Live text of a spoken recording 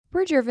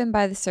We're driven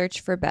by the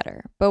search for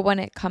better, but when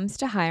it comes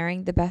to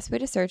hiring, the best way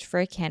to search for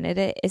a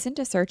candidate isn't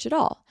to search at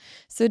all.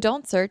 So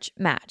don't search,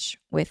 match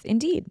with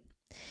Indeed.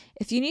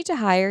 If you need to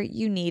hire,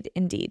 you need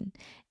Indeed.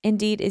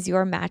 Indeed is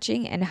your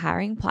matching and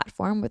hiring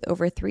platform with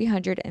over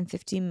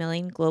 350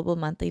 million global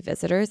monthly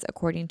visitors,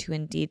 according to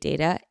Indeed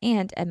data,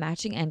 and a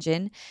matching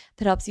engine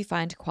that helps you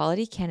find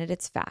quality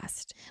candidates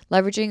fast.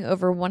 Leveraging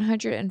over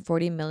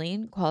 140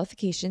 million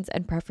qualifications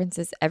and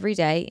preferences every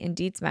day,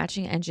 Indeed's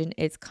matching engine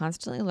is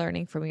constantly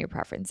learning from your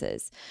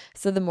preferences.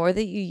 So the more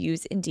that you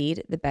use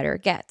Indeed, the better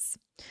it gets.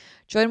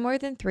 Join more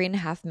than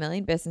 3.5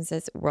 million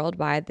businesses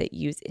worldwide that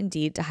use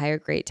Indeed to hire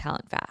great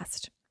talent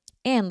fast.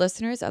 And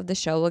listeners of the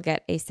show will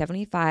get a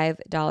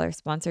 $75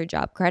 sponsored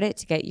job credit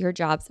to get your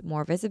jobs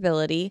more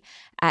visibility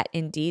at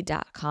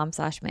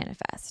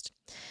Indeed.com/manifest.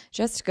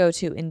 Just go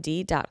to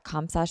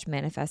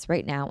Indeed.com/manifest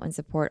right now and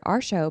support our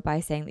show by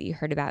saying that you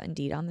heard about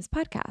Indeed on this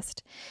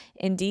podcast.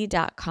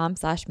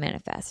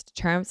 Indeed.com/manifest.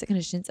 Terms and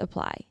conditions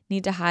apply.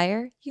 Need to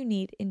hire? You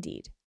need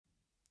Indeed.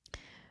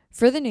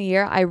 For the new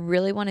year, I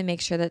really want to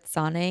make sure that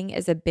sauning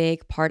is a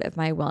big part of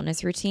my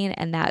wellness routine,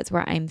 and that's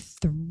where I'm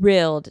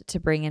thrilled to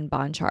bring in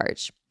Bon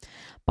Charge.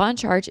 Bon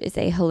Charge is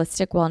a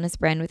holistic wellness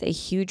brand with a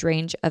huge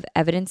range of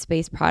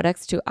evidence-based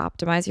products to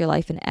optimize your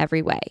life in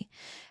every way.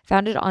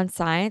 Founded on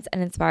science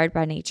and inspired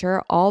by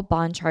nature, all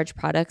Bon Charge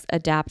products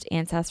adapt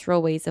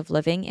ancestral ways of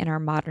living in our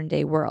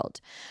modern-day world.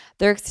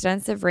 Their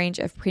extensive range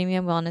of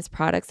premium wellness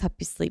products help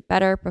you sleep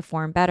better,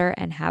 perform better,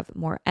 and have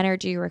more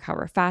energy,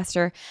 recover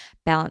faster,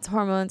 balance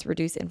hormones,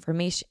 reduce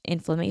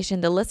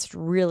inflammation. The list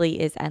really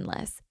is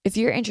endless. If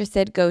you're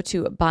interested, go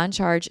to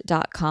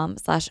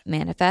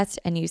boncharge.com/manifest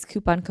and use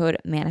coupon code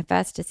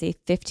MANIFEST to save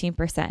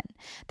 15%.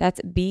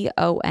 That's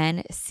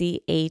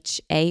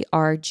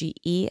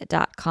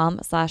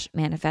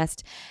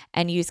BONCHARGE.com/manifest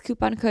and use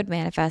coupon code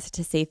MANIFEST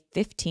to save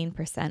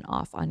 15%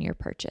 off on your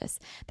purchase.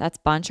 That's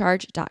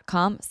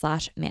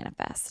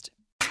boncharge.com/manifest.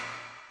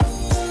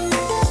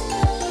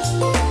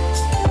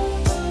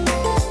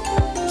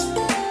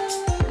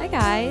 Hi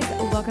guys,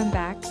 welcome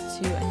back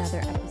to another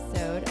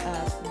episode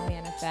of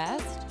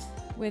Manifest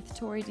with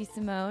Tori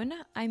DeSimone.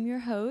 I'm your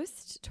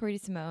host, Tori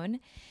DeSimone,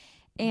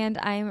 and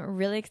I'm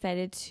really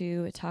excited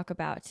to talk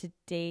about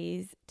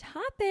today's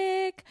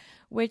topic,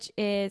 which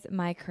is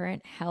my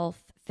current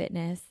health,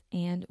 fitness,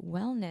 and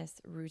wellness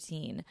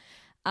routine.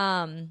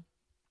 I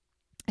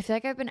feel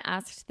like I've been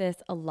asked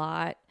this a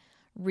lot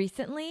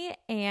recently,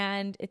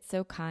 and it's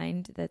so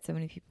kind that so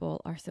many people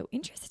are so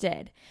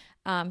interested.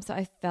 So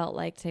I felt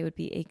like today would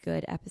be a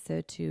good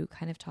episode to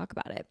kind of talk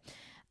about it.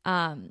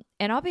 And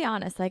I'll be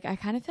honest, like I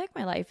kind of feel like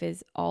my life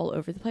is all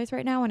over the place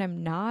right now, and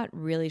I'm not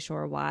really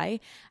sure why.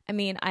 I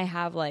mean, I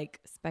have like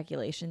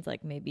speculations,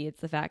 like maybe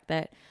it's the fact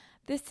that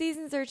the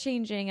seasons are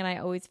changing, and I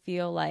always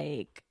feel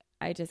like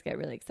I just get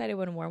really excited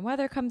when warm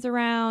weather comes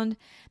around.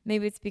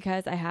 Maybe it's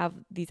because I have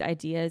these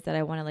ideas that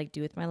I want to like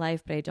do with my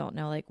life, but I don't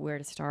know like where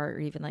to start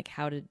or even like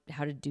how to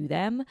do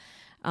them,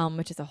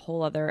 which is a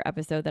whole other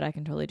episode that I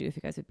can totally do if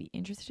you guys would be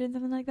interested in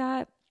something like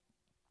that.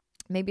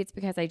 Maybe it's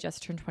because I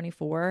just turned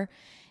 24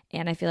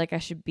 and I feel like I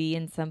should be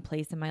in some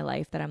place in my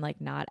life that I'm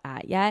like not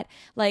at yet.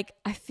 Like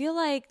I feel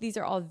like these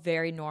are all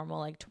very normal,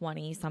 like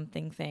 20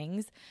 something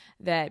things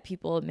that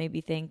people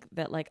maybe think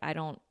that like I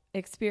don't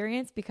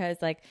experience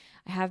because like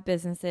I have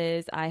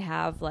businesses, I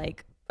have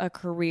like a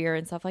career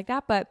and stuff like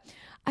that, but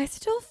I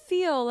still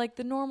feel like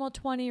the normal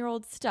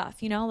 20-year-old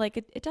stuff, you know, like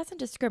it doesn't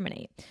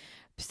discriminate.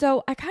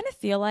 So I kind of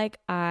feel like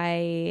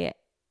I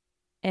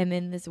am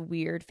in this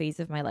weird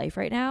phase of my life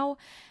right now.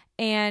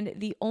 And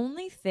the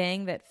only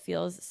thing that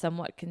feels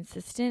somewhat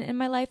consistent in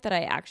my life that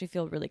I actually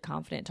feel really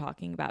confident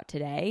talking about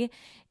today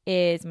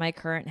is my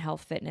current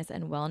health, fitness,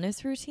 and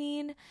wellness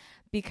routine,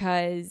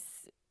 because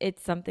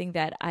it's something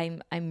that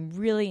I'm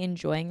really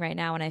enjoying right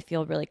now and I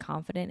feel really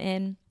confident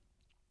in.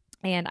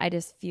 And I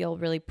just feel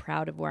really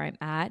proud of where I'm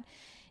at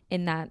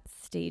in that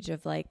stage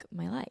of like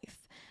my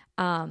life.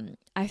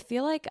 I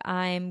feel like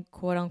I'm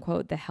quote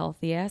unquote the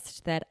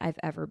healthiest that I've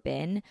ever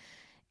been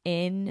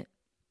in,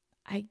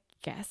 I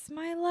guess,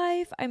 my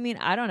life. I mean,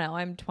 I don't know.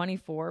 I'm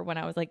 24. When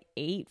I was like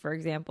 8, for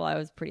example, I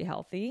was pretty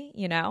healthy,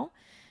 you know,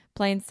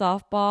 playing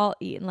softball,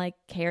 eating like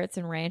carrots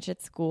and ranch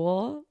at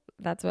school.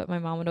 That's what my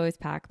mom would always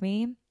pack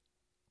me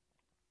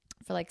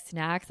for like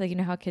snacks. Like, you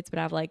know how kids would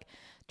have like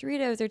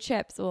Doritos or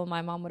chips? Well,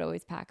 my mom would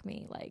always pack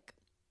me like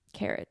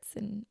carrots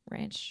and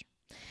ranch.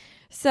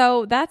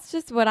 So that's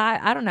just what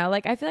I don't know.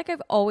 Like, I feel like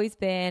I've always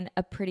been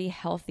a pretty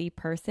healthy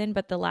person,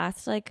 but the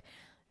last like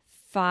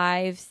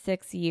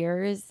 5-6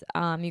 years,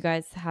 you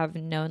guys have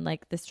known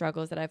like the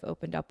struggles that I've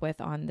opened up with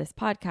on this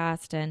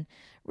podcast, and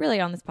really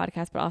on this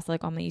podcast, but also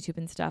like on my YouTube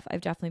and stuff. I've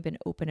definitely been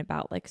open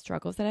about like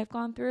struggles that I've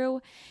gone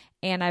through.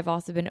 And I've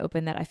also been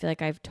open that I feel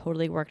like I've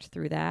totally worked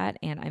through that.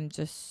 And I'm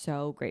just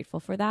so grateful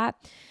for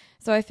that.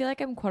 So I feel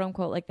like I'm quote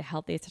unquote like the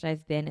healthiest that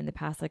I've been in the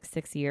past like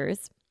 6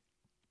 years.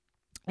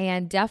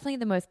 And definitely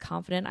the most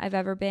confident I've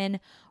ever been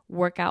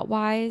workout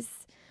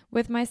wise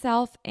with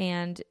myself.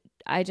 And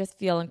I just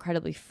feel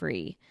incredibly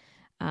free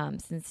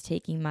since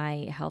taking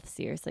my health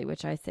seriously,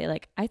 which I'd say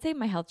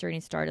my health journey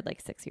started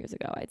like 6 years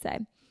ago, I'd say.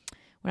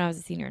 when I was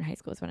a senior in high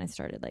school is when I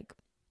started like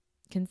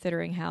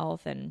considering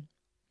health and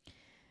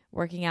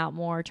working out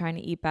more, trying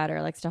to eat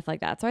better, like stuff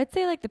like that. So I'd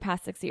say like the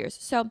past 6 years.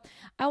 So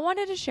I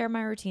wanted to share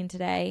my routine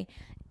today,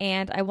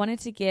 and I wanted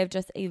to give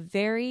just a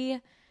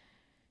very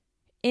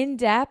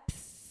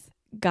in-depth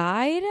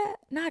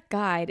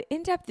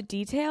in-depth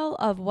detail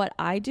of what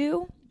I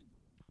do,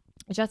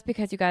 just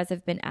because you guys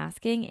have been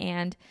asking,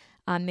 and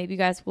maybe you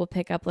guys will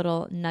pick up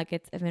little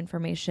nuggets of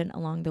information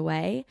along the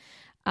way.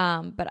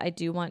 But I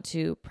do want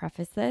to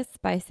preface this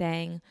by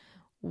saying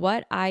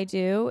what I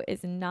do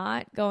is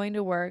not going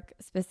to work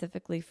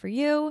specifically for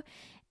you.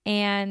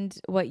 And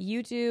what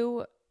you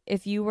do,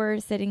 if you were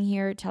sitting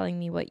here telling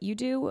me what you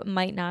do,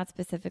 might not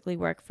specifically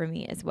work for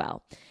me as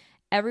well.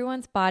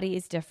 Everyone's body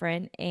is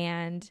different,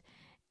 and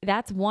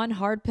that's one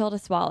hard pill to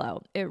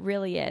swallow. It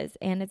really is.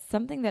 And it's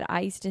something that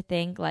I used to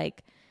think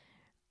like,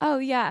 oh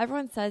yeah,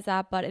 everyone says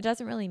that, but it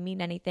doesn't really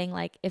mean anything.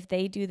 Like if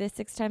they do this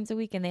 6 times a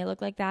week and they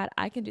look like that,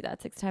 I can do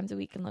that 6 times a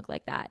week and look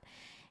like that.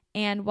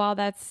 And while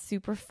that's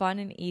super fun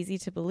and easy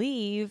to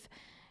believe,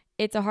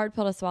 it's a hard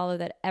pill to swallow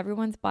that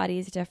everyone's body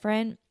is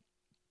different.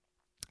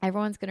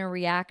 Everyone's going to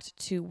react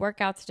to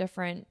workouts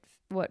different,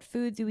 what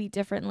foods you eat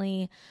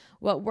differently,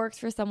 what works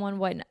for someone,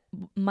 what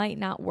might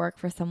not work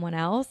for someone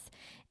else.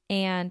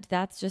 And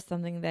that's just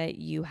something that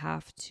you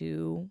have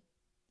to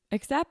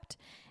accept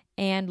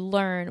and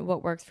learn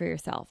what works for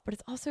yourself. But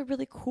it's also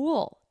really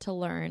cool to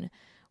learn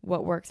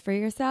what works for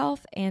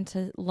yourself and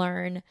to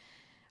learn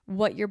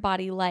what your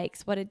body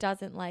likes, what it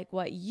doesn't like,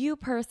 what you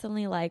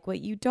personally like, what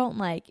you don't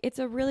like. It's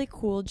a really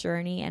cool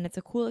journey and it's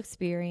a cool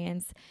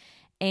experience.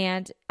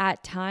 And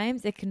at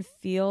times it can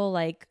feel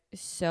like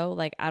so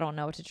like, I don't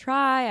know what to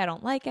try. I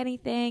don't like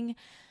anything.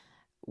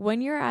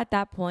 When you're at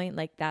that point,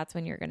 like that's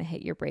when you're going to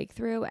hit your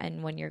breakthrough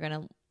and when you're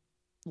going to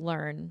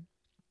learn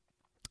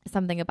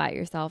something about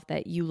yourself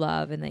that you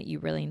love and that you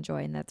really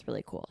enjoy. And that's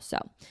really cool. So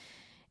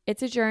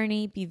it's a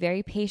journey. Be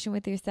very patient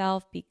with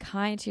yourself. Be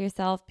kind to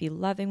yourself. Be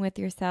loving with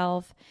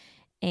yourself.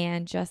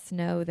 And just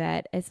know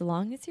that as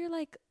long as you're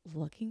like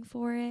looking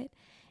for it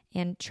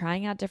and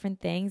trying out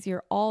different things,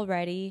 you're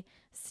already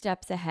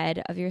steps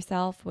ahead of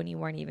yourself when you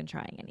weren't even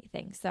trying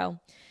anything. So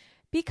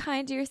be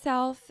kind to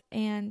yourself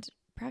and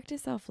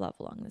practice self-love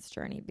along this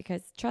journey,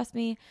 because trust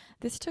me,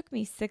 this took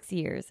me 6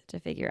 years to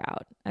figure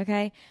out.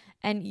 Okay.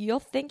 And you'll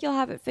think you'll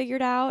have it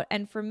figured out.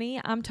 And for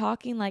me, I'm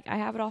talking like I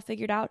have it all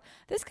figured out.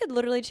 This could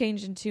literally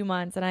change in 2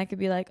 months. And I could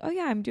be like, oh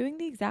yeah, I'm doing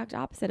the exact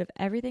opposite of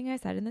everything I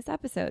said in this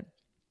episode.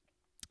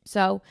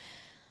 So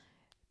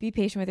be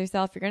patient with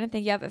yourself. You're going to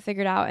think you have it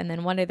figured out. And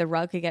then one day the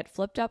rug could get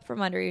flipped up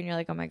from under you and you're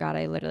like, oh my God,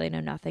 I literally know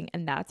nothing.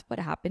 And that's what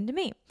happened to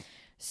me.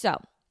 So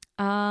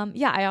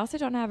yeah, I also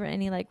don't have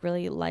any like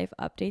really life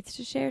updates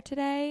to share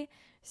today.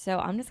 So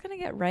I'm just going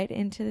to get right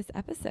into this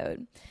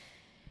episode.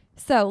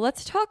 So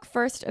let's talk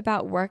first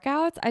about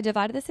workouts. I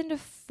divided this into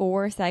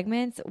 4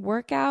 segments: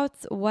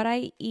 workouts, what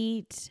I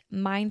eat,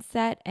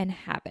 mindset, and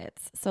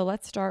habits. So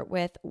let's start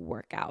with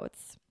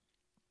workouts.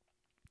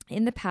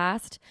 In the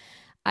past,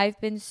 I've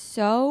been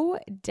so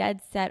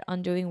dead set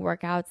on doing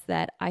workouts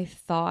that I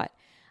thought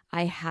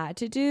I had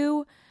to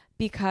do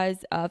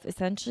because of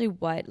essentially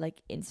what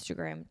like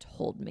Instagram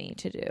told me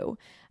to do.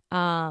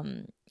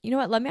 You know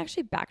what? Let me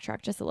actually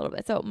backtrack just a little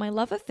bit. So my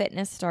love of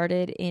fitness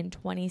started in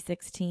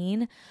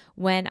 2016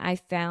 when I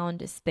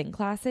found spin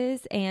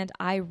classes, and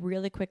I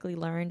really quickly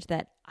learned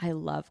that I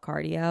love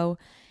cardio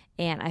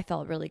and I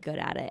felt really good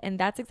at it. And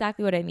that's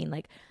exactly what I mean.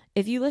 Like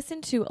if you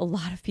listen to a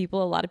lot of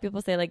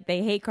people say like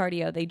they hate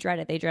cardio, they dread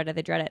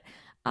it.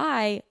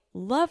 I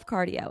love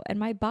cardio and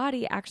my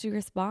body actually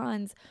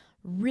responds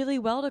really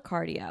well to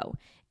cardio.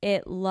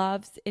 It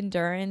loves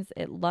endurance.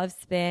 It loves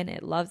spin.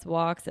 It loves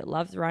walks. It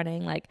loves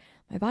running. Like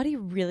my body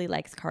really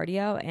likes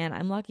cardio, and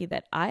I'm lucky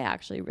that I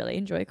actually really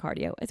enjoy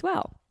cardio as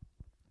well.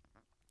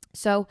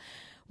 So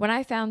when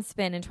I found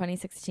spin in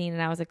 2016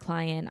 and I was a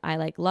client, I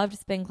like loved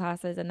spin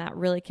classes, and that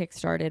really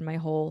kickstarted my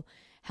whole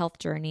health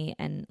journey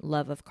and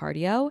love of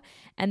cardio.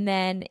 And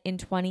then in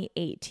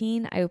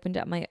 2018, I opened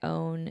up my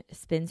own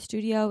spin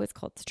studio. It's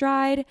called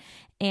Stride.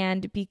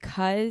 And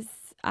because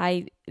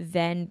I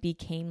then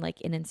became like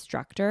an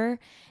instructor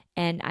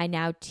and I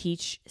now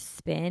teach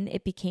spin,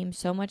 it became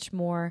so much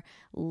more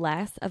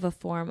less of a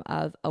form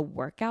of a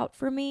workout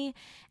for me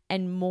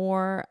and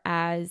more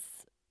as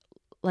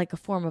like a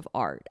form of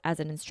art as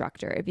an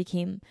instructor. It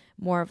became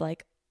more of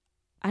like,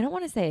 I don't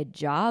want to say a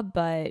job,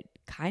 but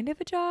kind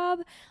of a job,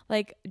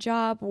 like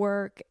job,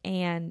 work,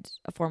 and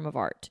a form of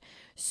art.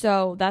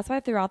 So that's why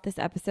throughout this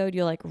episode,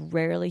 you'll like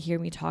rarely hear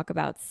me talk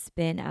about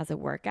spin as a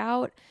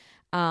workout.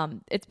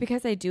 It's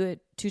because I do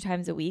it 2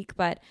 times a week,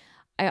 but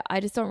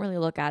I just don't really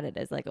look at it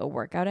as like a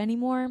workout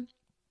anymore.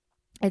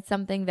 It's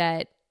something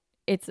that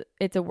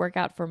it's a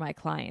workout for my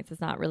clients.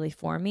 It's not really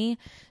for me.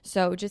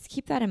 So just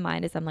keep that in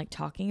mind as I'm like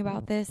talking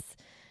about this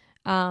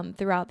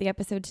throughout the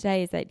episode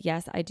today, is that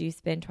yes, I do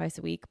spin twice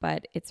a week,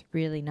 but it's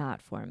really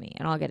not for me.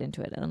 And I'll get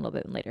into it in a little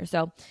bit later.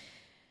 So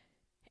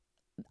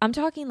I'm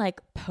talking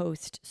like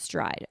post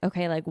Stride.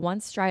 Okay. Like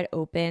once Stride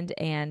opened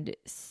and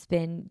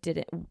spin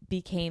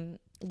became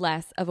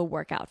less of a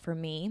workout for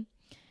me,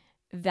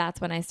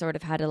 that's when I sort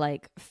of had to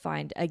like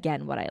find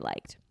again what I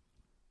liked.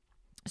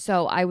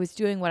 So I was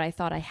doing what I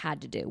thought I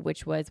had to do,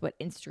 which was what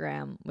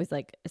Instagram was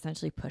like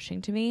essentially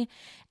pushing to me.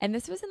 And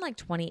this was in like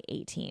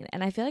 2018.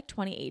 And I feel like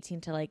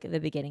 2018 to like the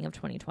beginning of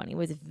 2020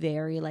 was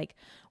very like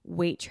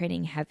weight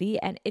training heavy.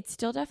 And it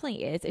still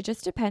definitely is. It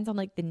just depends on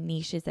like the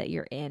niches that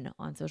you're in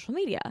on social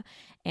media.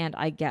 And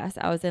I guess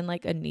I was in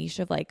like a niche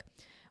of like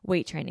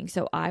weight training.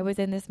 So I was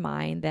in this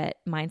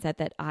mindset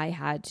that I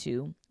had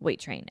to weight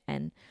train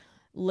and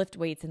lift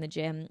weights in the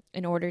gym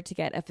in order to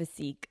get a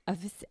physique.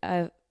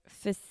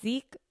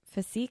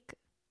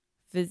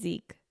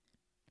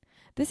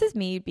 This is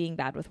me being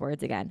bad with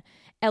words again.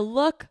 A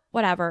look,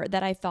 whatever,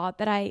 that I thought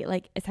that I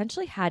like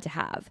essentially had to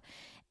have.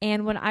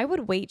 And when I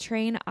would weight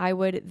train, I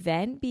would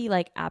then be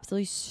like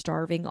absolutely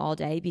starving all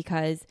day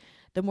because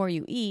the more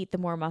you eat, the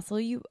more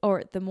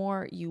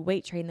you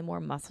weight train, the more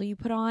muscle you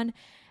put on.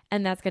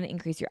 And that's going to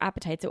increase your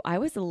appetite. So I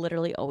was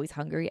literally always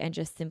hungry and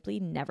just simply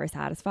never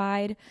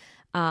satisfied.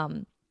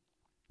 And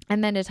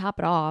then to top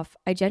it off,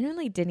 I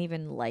genuinely didn't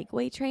even like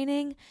weight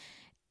training.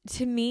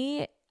 To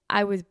me,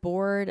 I was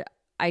bored.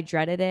 I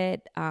dreaded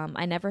it.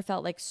 I never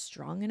felt like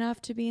strong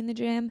enough to be in the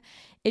gym.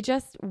 It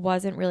just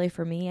wasn't really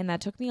for me. And that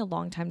took me a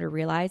long time to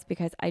realize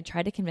because I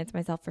tried to convince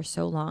myself for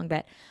so long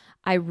that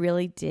I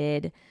really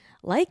did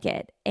like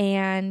it.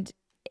 And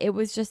it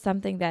was just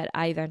something that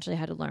I eventually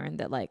had to learn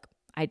that like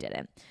I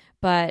didn't.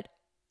 But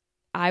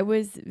I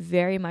was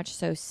very much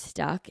so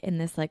stuck in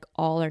this like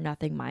all or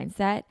nothing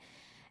mindset.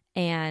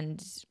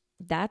 And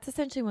that's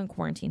essentially when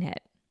quarantine hit.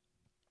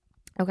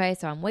 Okay,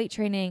 so I'm weight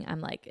training.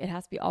 I'm like, it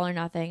has to be all or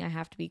nothing. I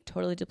have to be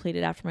totally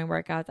depleted after my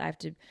workouts. I have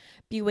to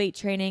be weight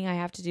training. I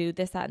have to do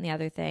this, that, and the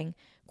other thing.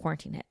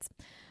 Quarantine hits.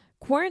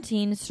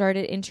 Quarantine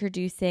started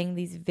introducing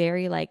these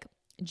very like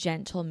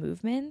gentle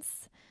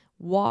movements,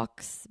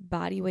 walks,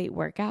 body weight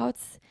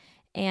workouts.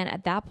 And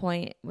at that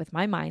point, with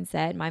my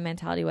mindset, my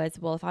mentality was,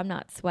 well, if I'm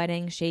not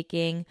sweating,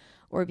 shaking,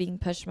 or being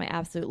pushed to my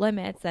absolute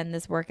limits, then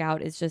this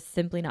workout is just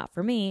simply not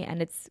for me.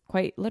 And it's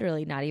quite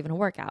literally not even a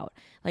workout.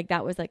 Like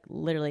that was like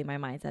literally my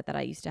mindset that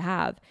I used to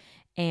have.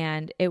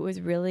 And it was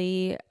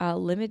really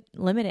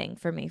limiting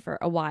for me for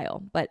a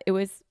while, but it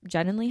was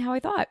genuinely how I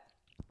thought.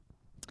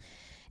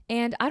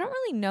 And I don't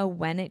really know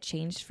when it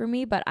changed for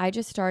me, but I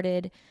just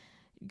started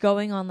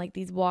going on like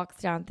these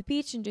walks down at the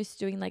beach and just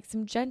doing like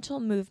some gentle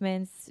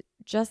movements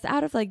just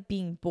out of like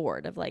being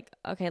bored of like,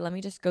 okay, let me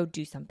just go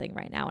do something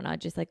right now. And I'll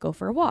just like go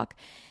for a walk.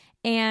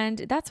 And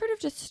that sort of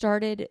just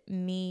started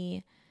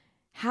me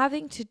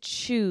having to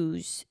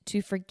choose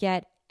to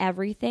forget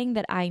everything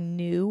that I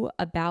knew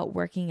about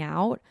working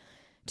out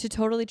to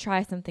totally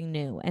try something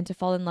new and to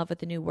fall in love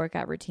with a new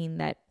workout routine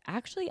that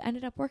actually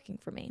ended up working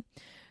for me.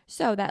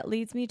 So that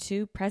leads me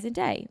to present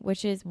day,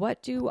 which is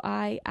what do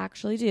I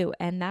actually do?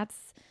 And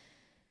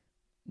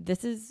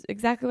this is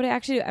exactly what I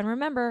actually do. And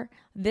remember,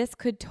 this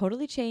could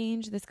totally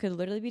change. This could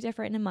literally be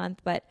different in a month.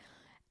 But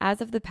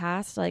as of the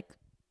past, like,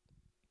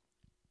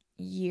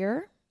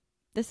 year,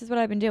 this is what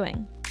I've been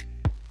doing.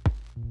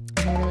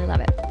 And I really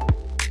love it.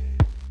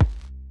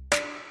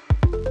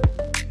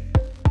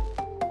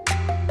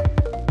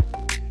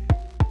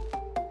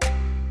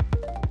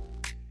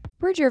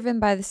 We're driven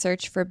by the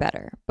search for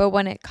better, but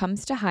when it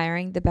comes to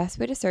hiring, the best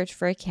way to search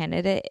for a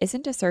candidate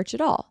isn't to search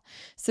at all.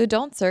 So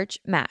don't search,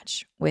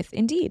 match with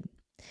Indeed.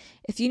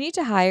 If you need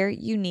to hire,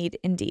 you need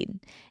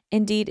Indeed.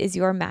 Indeed is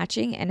your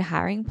matching and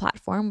hiring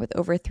platform with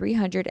over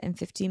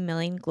 350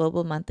 million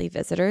global monthly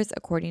visitors,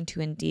 according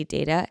to Indeed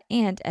data,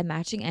 and a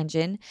matching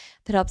engine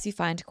that helps you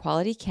find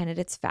quality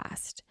candidates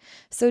fast.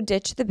 So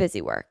ditch the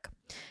busy work.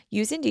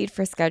 Use Indeed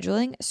for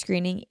scheduling,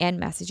 screening,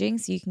 and messaging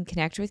so you can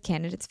connect with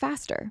candidates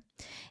faster.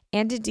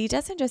 And Indeed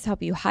doesn't just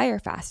help you hire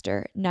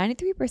faster.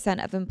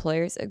 93% of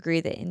employers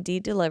agree that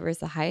Indeed delivers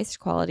the highest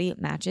quality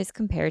matches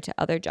compared to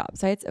other job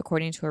sites,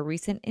 according to a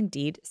recent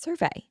Indeed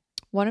survey.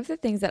 One of the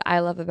things that I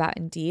love about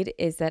Indeed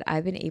is that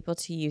I've been able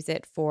to use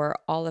it for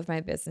all of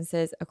my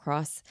businesses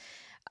across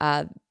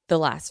the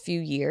last few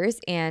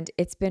years, and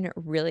it's been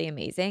really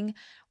amazing.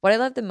 What I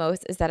love the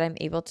most is that I'm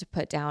able to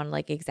put down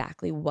like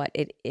exactly what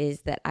it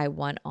is that I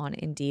want on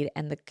Indeed,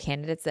 and the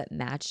candidates that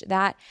match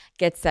that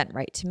get sent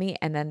right to me.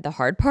 And then the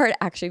hard part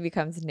actually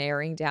becomes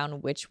narrowing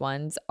down which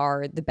ones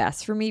are the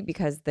best for me,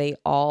 because they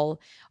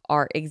all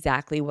are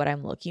exactly what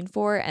I'm looking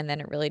for. And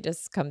then it really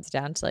just comes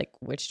down to like,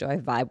 which do I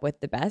vibe with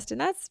the best? And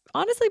that's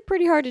honestly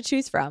pretty hard to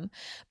choose from.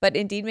 But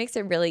Indeed makes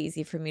it really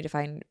easy for me to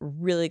find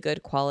really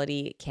good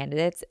quality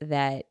candidates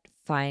that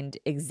find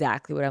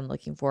exactly what I'm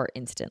looking for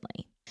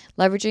instantly.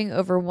 Leveraging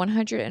over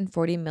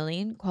 140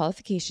 million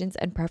qualifications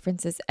and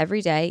preferences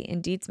every day,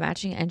 Indeed's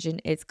matching engine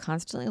is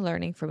constantly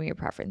learning from your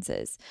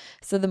preferences.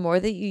 So the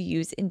more that you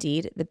use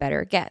Indeed, the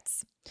better it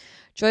gets.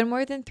 Join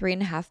more than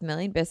 3.5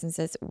 million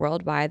businesses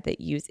worldwide that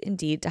use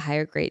Indeed to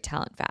hire great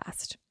talent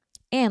fast.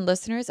 And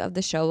listeners of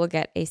the show will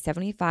get a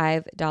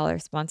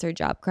 $75 sponsored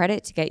job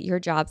credit to get your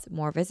jobs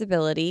more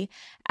visibility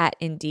at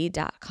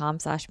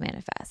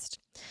Indeed.com/manifest.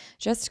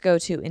 Just go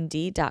to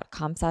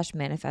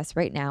Indeed.com/manifest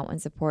right now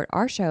and support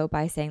our show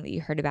by saying that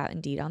you heard about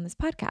Indeed on this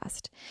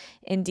podcast.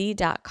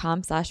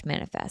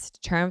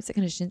 Indeed.com/manifest. Terms and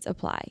conditions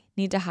apply.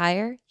 Need to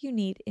hire? You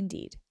need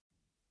Indeed.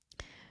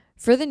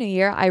 For the new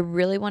year, I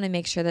really want to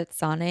make sure that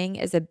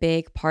sauning is a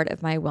big part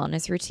of my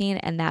wellness routine,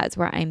 and that is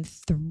where I'm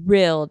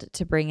thrilled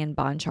to bring in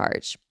Bon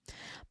Charge.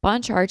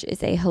 Bon Charge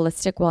is a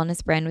holistic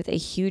wellness brand with a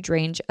huge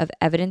range of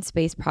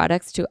evidence-based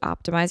products to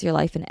optimize your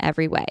life in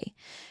every way.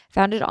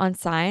 Founded on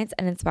science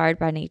and inspired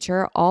by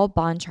nature, all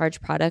Bon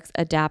Charge products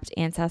adapt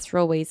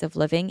ancestral ways of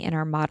living in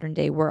our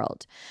modern-day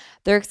world.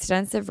 Their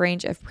extensive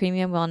range of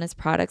premium wellness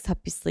products help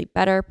you sleep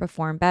better,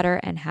 perform better,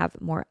 and have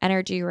more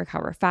energy,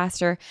 recover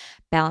faster,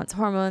 balance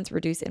hormones,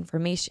 reduce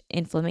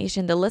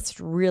inflammation. The list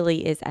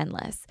really is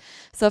endless.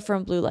 So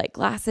from blue light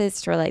glasses,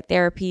 star light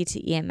therapy,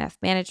 to EMF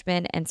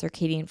management and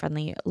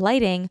circadian-friendly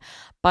lighting,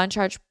 Bon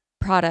Charge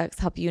products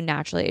help you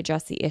naturally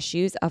address the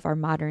issues of our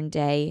modern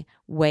day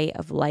way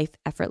of life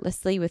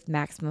effortlessly with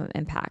maximum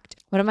impact.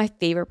 One of my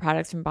favorite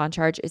products from Bon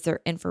Charge is their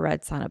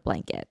infrared sauna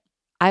blanket.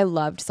 I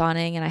loved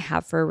sauning and I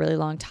have for a really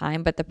long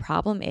time, but the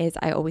problem is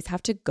I always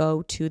have to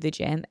go to the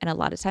gym, and a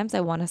lot of times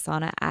I want to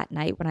sauna at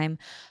night when I'm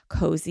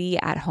cozy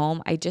at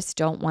home. I just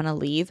don't want to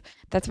leave.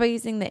 That's why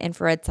using the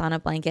infrared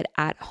sauna blanket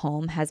at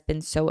home has been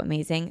so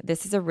amazing.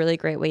 This is a really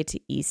great way to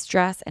ease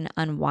stress and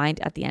unwind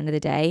at the end of the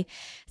day.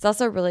 It's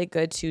also really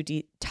good to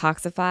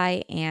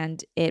detoxify,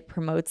 and it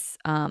promotes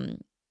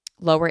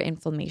lower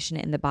inflammation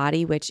in the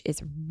body, which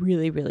is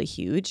really, really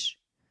huge.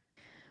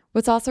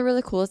 What's also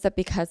really cool is that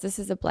because this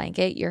is a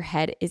blanket, your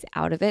head is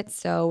out of it.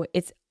 So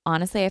it's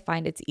honestly, I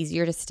find it's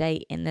easier to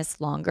stay in this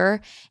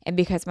longer. And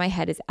because my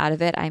head is out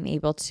of it, I'm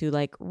able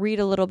to read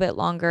a little bit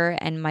longer,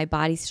 and my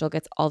body still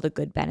gets all the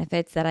good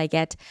benefits that I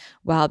get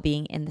while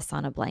being in the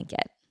sauna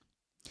blanket.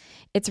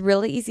 It's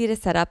really easy to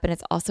set up, and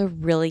it's also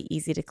really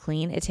easy to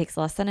clean. It takes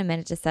less than a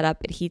minute to set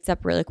up. It heats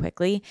up really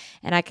quickly,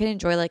 and I can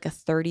enjoy a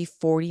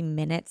 30-40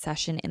 minute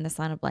session in the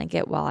sauna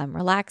blanket while I'm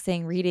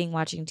relaxing, reading,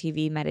 watching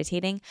TV,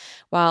 meditating.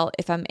 While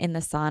if I'm in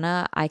the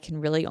sauna, I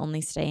can really only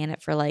stay in it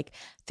for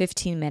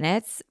 15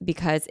 minutes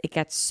because it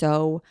gets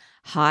so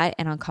hot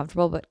and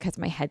uncomfortable, but because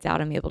my head's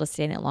out, I'm able to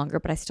stay in it longer,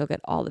 but I still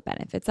get all the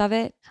benefits of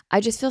it. I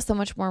just feel so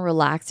much more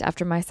relaxed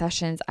after my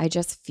sessions. I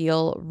just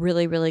feel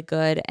really, really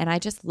good, and I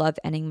just love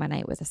ending my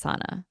night with a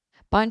sauna.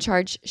 Bon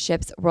Charge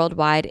ships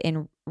worldwide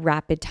in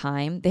rapid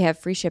time. They have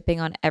free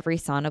shipping on every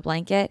sauna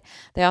blanket.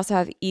 They also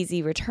have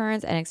easy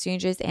returns and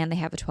exchanges, and they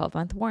have a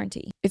 12-month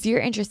warranty. If you're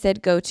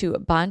interested, go to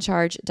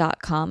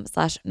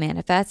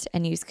boncharge.com/manifest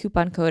and use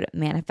coupon code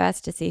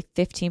manifest to save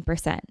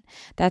 15%.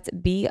 That's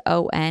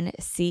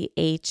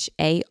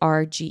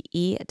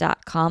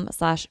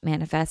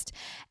BONCHARGE.com/manifest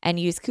and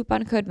use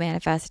coupon code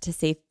manifest to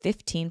save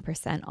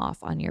 15% off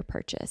on your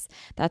purchase.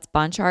 That's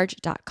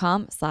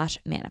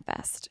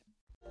boncharge.com/manifest.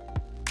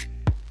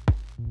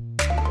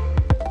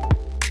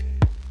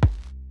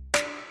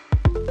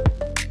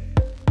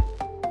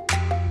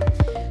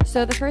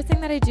 So the first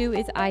thing that I do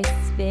is I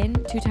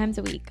spin 2 times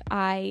a week.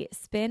 I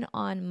spin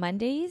on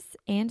Mondays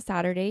and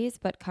Saturdays,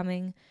 but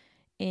coming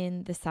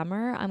in the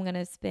summer, I'm going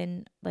to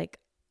spin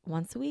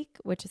once a week,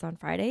 which is on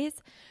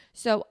Fridays.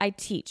 So I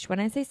teach.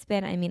 When I say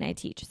spin, I mean I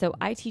teach. So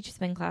I teach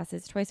spin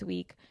classes twice a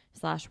week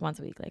 / once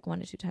a week, 1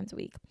 to 2 times a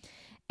week.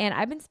 And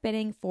I've been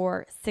spinning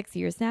for 6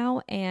 years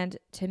now. And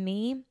to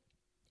me,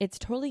 it's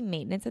totally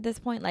maintenance at this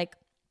point. I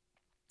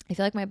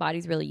feel like my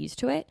body's really used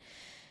to it.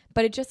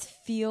 But it just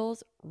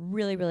feels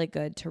really, really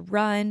good to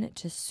run,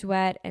 to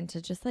sweat, and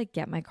to just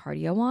get my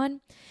cardio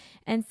on.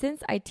 And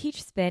since I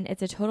teach spin,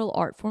 it's a total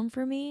art form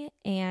for me,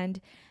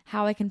 and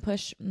how I can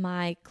push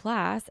my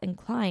class and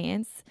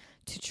clients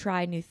to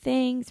try new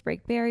things,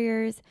 break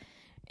barriers,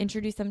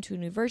 introduce them to a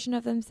new version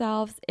of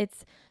themselves.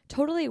 It's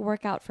totally a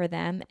workout for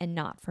them and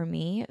not for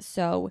me.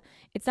 So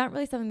it's not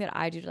really something that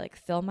I do to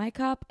fill my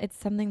cup. It's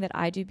something that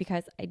I do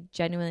because I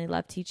genuinely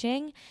love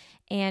teaching,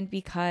 and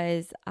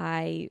because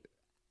I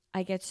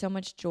get so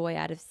much joy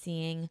out of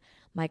seeing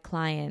my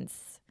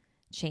clients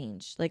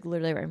change,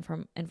 literally right in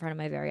front of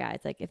my very eyes.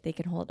 If they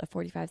can hold a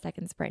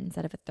 45-second sprint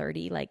instead of a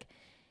 30,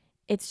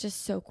 it's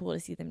just so cool to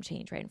see them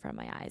change right in front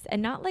of my eyes.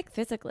 And not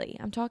physically.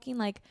 I'm talking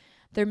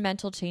their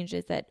mental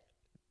changes that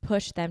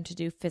push them to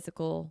do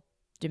physical,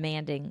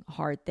 demanding,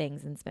 hard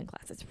things in spin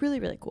class. It's really,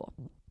 really cool.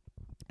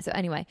 So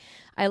anyway,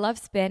 I love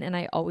spin and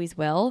I always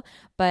will,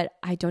 but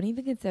I don't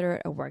even consider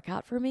it a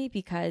workout for me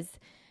because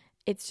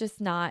it's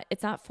not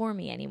for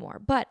me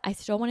anymore. But I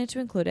still wanted to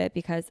include it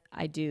because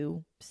I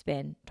do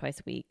spin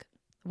twice a week,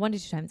 1 to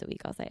 2 times a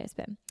week, I'll say I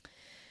spin.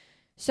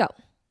 So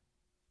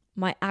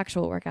my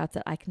actual workouts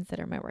that I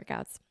consider my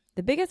workouts.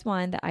 The biggest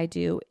one that I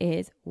do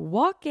is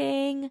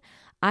walking.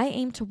 I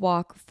aim to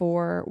walk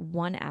for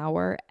 1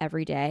 hour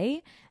every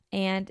day,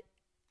 and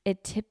I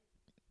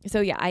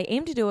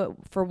aim to do it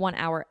for 1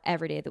 hour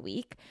every day of the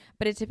week,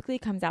 but it typically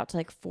comes out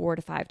to 4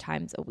 to 5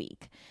 times a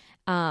week.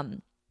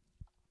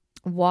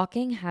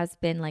 walking has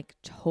been like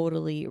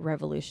totally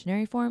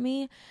revolutionary for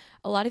me.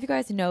 A lot of you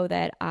guys know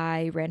that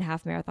I ran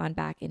half marathon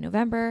back in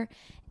November,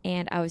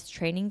 and I was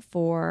training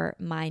for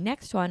my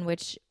next one,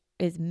 which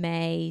is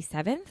May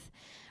 7th.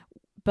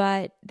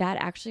 But that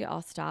actually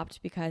all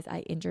stopped because I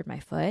injured my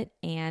foot,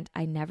 and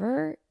I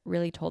never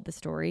really told the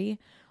story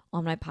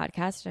on my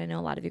podcast. And I know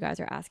a lot of you guys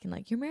are asking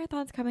like, your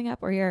marathon's coming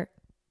up or your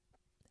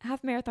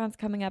half marathon's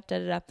coming up,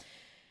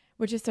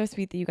 which is so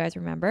sweet that you guys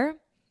remember.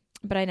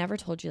 But I never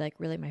told you like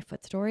really my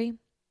foot story.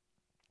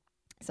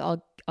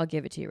 So I'll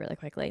give it to you really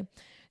quickly.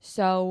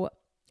 So,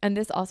 and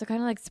this also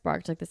kind of like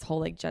sparked like this whole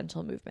like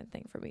gentle movement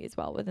thing for me as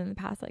well within the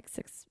past like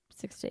six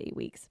to 8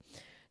 weeks.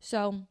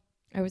 So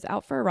I was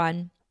out for a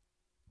run.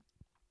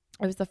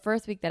 It was the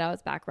first week that I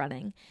was back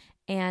running,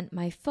 and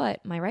my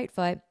right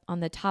foot on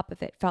the top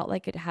of it felt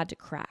like it had to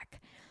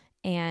crack,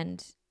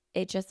 and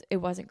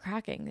it wasn't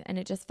cracking, and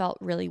it just felt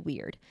really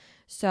weird.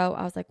 So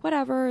I was like,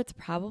 whatever, it's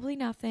probably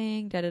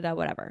nothing,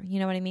 whatever. You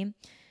know what I mean?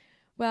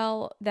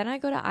 Well, then I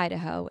go to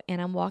Idaho, and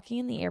I'm walking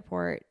in the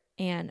airport,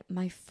 and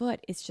my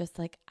foot is just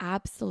like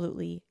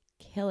absolutely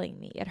killing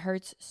me. It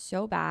hurts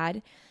so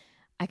bad.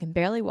 I can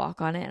barely walk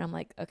on it, and I'm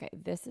like, okay,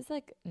 this is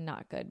like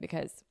not good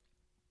because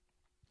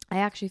I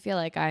actually feel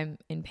like I'm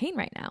in pain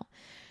right now.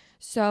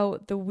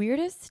 So the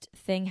weirdest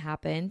thing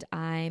happened.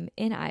 I'm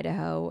in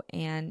Idaho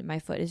and my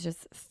foot is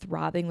just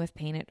throbbing with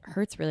pain. It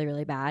hurts really,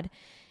 really bad.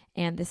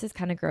 And this is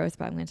kind of gross,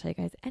 but I'm going to tell you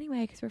guys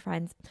anyway because we're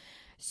friends.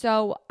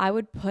 So I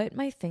would put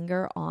my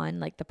finger on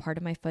like the part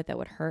of my foot that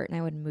would hurt, and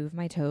I would move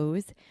my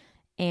toes,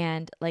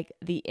 and like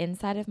the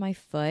inside of my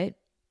foot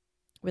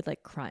would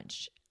like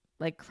crunch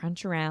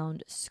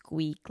around,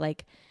 squeak.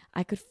 Like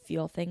I could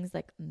feel things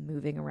like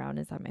moving around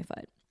inside my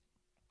foot.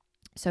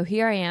 So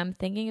here I am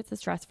thinking it's a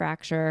stress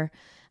fracture.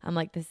 I'm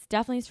like, this is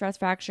definitely a stress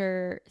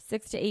fracture,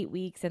 6 to 8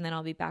 weeks, and then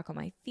I'll be back on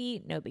my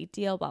feet. No big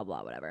deal, blah,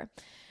 blah, whatever.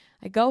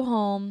 I go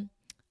home.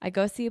 I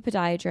go see a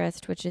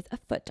podiatrist, which is a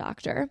foot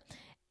doctor,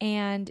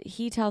 and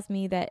he tells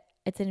me that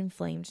it's an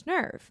inflamed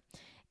nerve.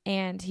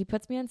 And he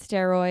puts me on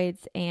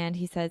steroids, and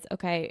he says,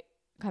 okay,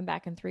 come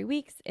back in 3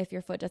 weeks. If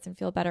your foot doesn't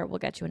feel better, we'll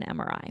get you an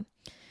MRI.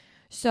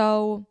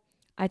 So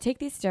I take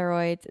these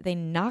steroids. They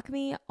knock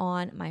me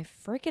on my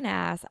freaking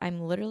ass.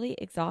 I'm literally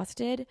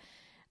exhausted.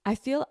 I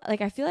feel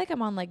like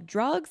I'm on like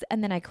drugs,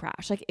 and then I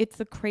crash. Like it's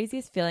the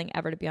craziest feeling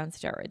ever to be on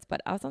steroids.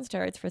 But I was on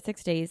steroids for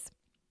 6 days,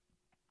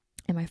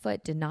 and my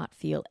foot did not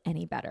feel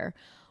any better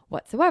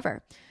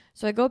whatsoever.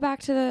 So I go back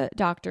to the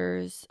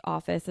doctor's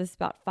office. This is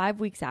about 5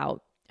 weeks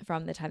out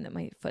from the time that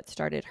my foot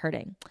started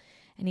hurting.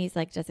 And he's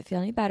like, does it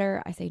feel any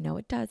better? I say, no,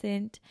 it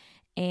doesn't.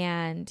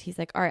 And he's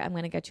like, all right, I'm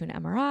going to get you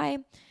an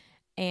MRI.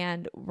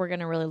 And we're going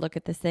to really look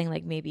at this thing.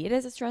 Like maybe it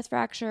is a stress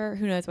fracture.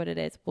 Who knows what it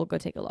is? We'll go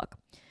take a look.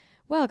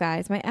 Well,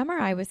 guys, my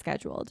MRI was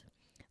scheduled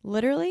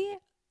literally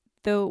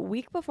the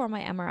week before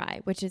my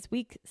MRI, which is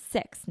week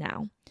 6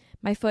 now.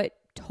 My foot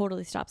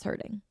totally stops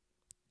hurting.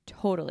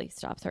 Totally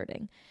stops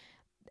hurting.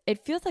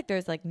 It feels like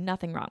there's like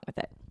nothing wrong with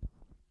it.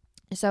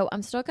 So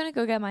I'm still going to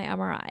go get my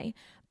MRI.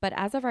 But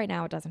as of right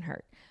now, it doesn't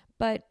hurt.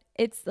 But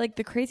it's like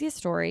the craziest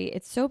story.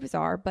 It's so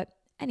bizarre. But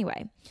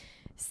anyway,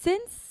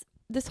 since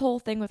this whole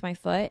thing with my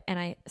foot and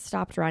I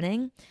stopped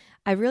running,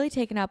 I've really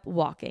taken up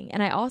walking.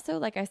 And I also,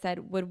 like I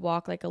said, would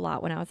walk like a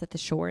lot when I was at the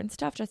shore and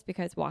stuff, just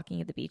because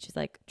walking at the beach is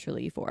like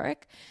truly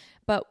euphoric.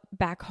 But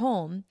back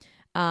home,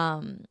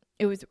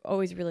 it was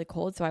always really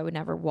cold, so I would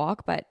never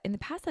walk. But in the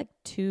past like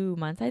 2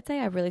 months, I'd say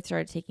I've really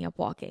started taking up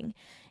walking.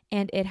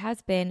 And it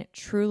has been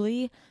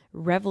truly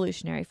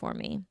revolutionary for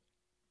me.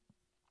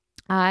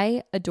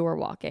 I adore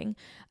walking.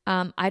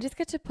 I just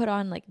get to put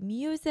on like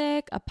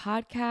music, a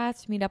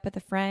podcast, meet up with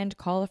a friend,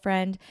 call a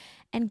friend,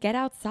 and get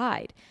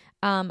outside.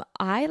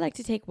 I like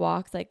to take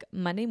walks like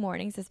Monday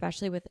mornings,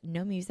 especially with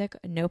no music,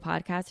 no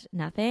podcast,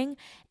 nothing.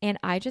 And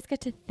I just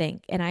get to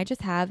think, and I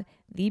just have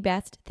the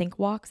best think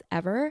walks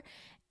ever.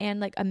 And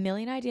like a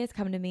million ideas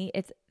come to me.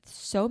 It's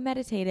so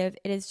meditative.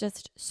 It is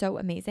just so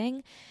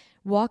amazing.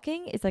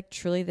 Walking is like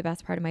truly the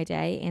best part of my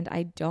day, and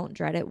I don't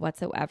dread it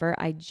whatsoever.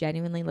 I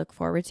genuinely look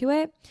forward to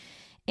it.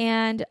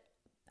 And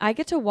I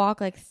get to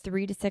walk like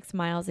 3 to 6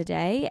 miles a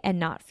day and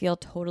not feel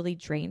totally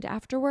drained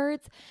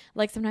afterwards,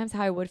 like sometimes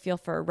how I would feel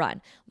for a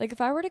run. Like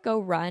if I were to go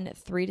run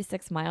 3 to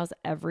 6 miles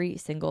every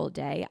single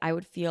day, I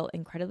would feel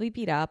incredibly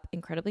beat up,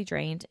 incredibly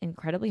drained,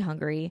 incredibly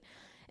hungry.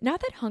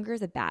 Not that hunger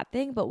is a bad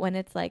thing, but when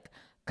it's like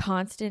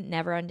constant,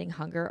 never-ending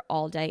hunger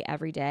all day,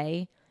 every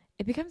day,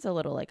 it becomes a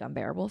little like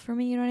unbearable for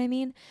me. You know what I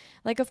mean?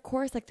 Like, of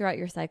course, like throughout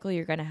your cycle,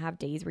 you're going to have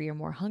days where you're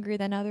more hungry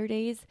than other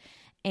days.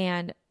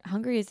 And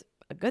hungry is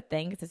a good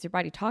thing because it's your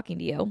body talking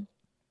to you.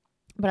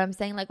 But I'm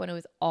saying like when it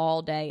was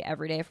all day,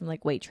 every day from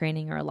like weight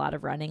training or a lot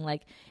of running,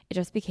 like it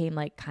just became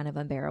like kind of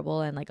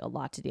unbearable and like a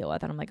lot to deal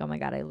with. And I'm like, oh my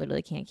God, I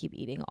literally can't keep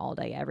eating all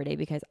day, every day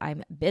because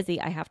I'm busy.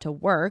 I have to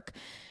work.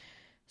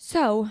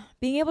 So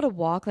being able to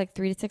walk like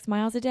 3 to 6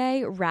 miles a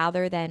day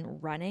rather than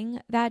running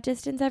that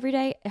distance every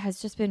day has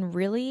just been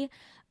really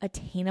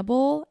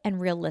attainable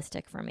and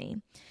realistic for me.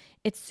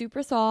 It's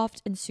super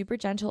soft and super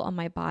gentle on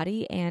my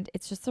body, and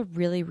it's just a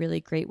really, really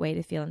great way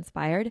to feel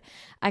inspired.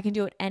 I can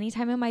do it any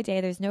time of my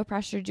day. There's no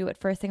pressure to do it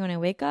first thing when I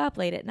wake up,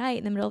 late at night,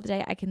 in the middle of the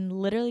day. I can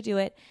literally do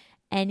it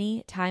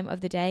any time of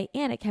the day,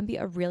 and it can be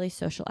a really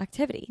social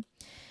activity.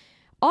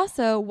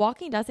 Also,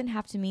 walking doesn't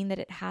have to mean that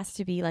it has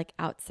to be like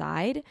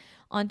outside.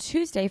 On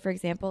Tuesday, for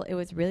example, it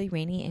was really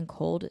rainy and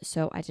cold,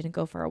 so I didn't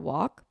go for a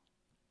walk.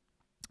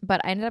 But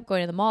I ended up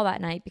going to the mall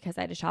that night because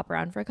I had to shop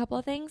around for a couple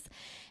of things.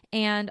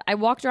 And I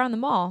walked around the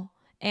mall,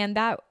 and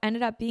that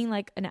ended up being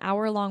like an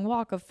hour-long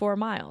walk of 4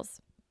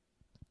 miles.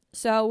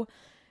 So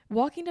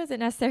walking doesn't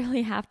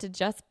necessarily have to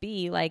just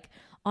be like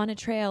on a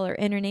trail or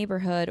in a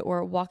neighborhood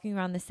or walking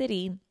around the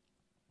city.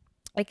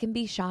 It can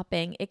be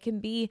shopping. It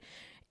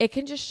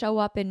can just show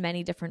up in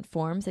many different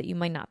forms that you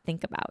might not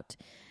think about.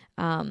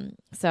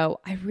 So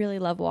I really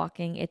love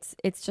walking.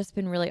 It's just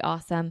been really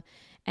awesome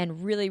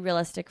and really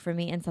realistic for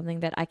me, and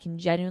something that I can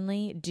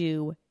genuinely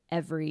do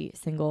every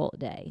single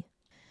day.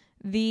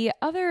 The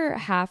other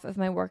half of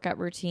my workout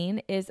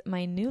routine is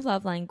my new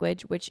love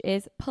language, which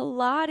is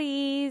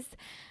Pilates.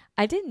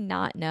 I did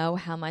not know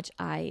how much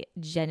I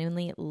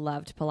genuinely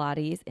loved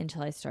Pilates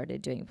until I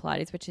started doing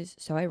Pilates, which is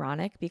so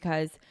ironic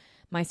because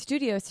my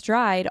studio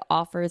Stride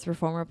offers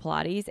reformer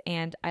Pilates,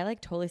 and I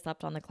like totally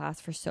slept on the class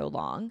for so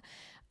long.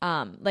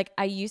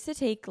 I used to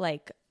take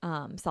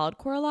solid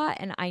core a lot,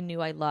 and I knew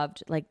I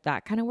loved like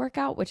that kind of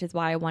workout, which is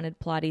why I wanted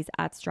Pilates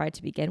at Stride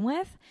to begin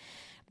with.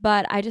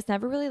 But I just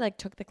never really like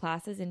took the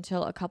classes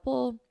until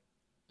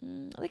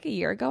a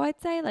year ago,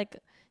 I'd say, like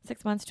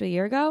 6 months to a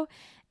year ago.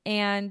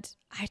 And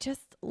I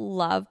just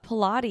love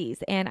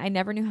Pilates, and I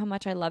never knew how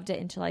much I loved it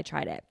until I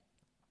tried it.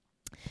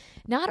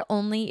 Not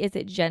only is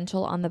it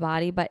gentle on the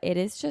body, but it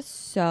is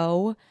just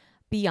so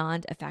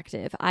beyond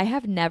effective. I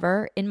have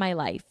never in my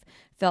life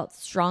felt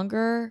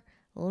stronger,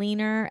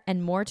 leaner,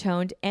 and more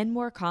toned and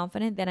more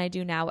confident than I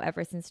do now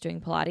ever since doing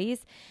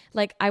Pilates.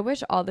 Like, I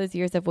wish all those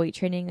years of weight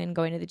training and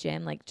going to the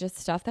gym, like just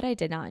stuff that I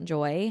did not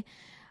enjoy,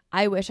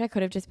 I wish I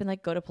could have just been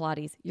like, go to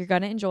Pilates. You're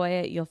going to enjoy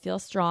it. You'll feel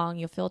strong.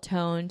 You'll feel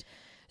toned.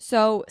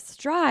 So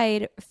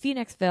Stride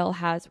Phoenixville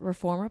has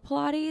reformer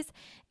Pilates,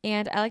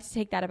 and I like to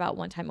take that about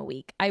 1 time a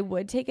week. I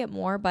would take it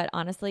more, but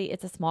honestly,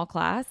 it's a small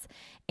class,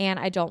 and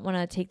I don't want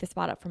to take the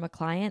spot up from a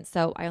client,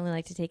 so I only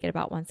like to take it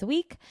about once a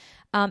week.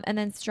 And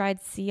then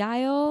Stride Sea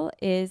Isle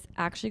is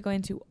actually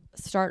going to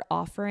start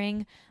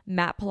offering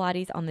mat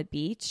Pilates on the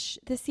beach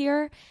this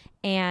year,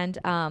 and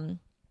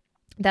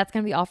that's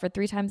going to be offered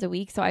 3 times a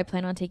week. So I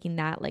plan on taking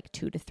that like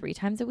 2 to 3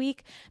 times a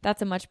week.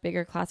 That's a much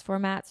bigger class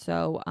format.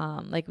 So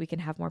we can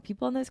have more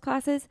people in those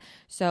classes.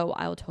 So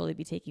I will totally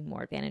be taking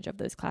more advantage of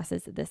those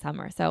classes this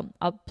summer. So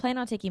I'll plan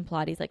on taking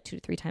Pilates like 2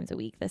 to 3 times a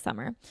week this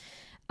summer.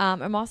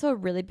 I'm also a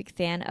really big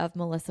fan of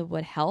Melissa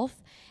Wood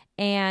Health.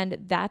 And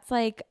that's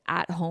like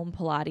at home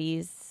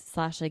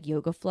Pilates / like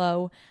yoga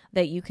flow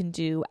that you can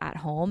do at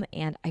home.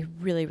 And I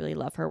really, really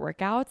love her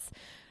workouts.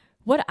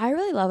 What I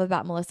really love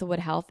about Melissa Wood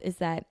Health is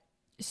that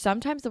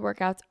sometimes the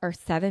workouts are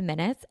 7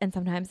 minutes and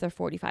sometimes they're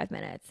 45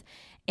 minutes.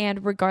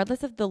 And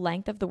regardless of the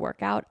length of the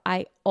workout,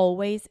 I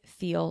always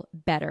feel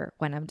better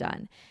when I'm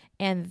done.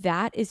 And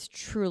that is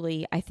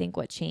truly, I think,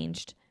 what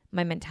changed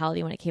my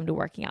mentality when it came to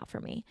working out for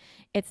me.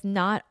 It's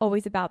not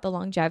always about the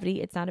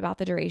longevity. It's not about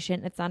the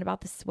duration. It's not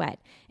about the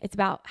sweat. It's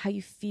about how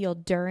you feel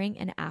during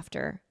and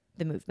after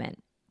the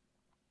movement.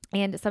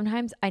 And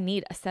sometimes I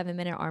need a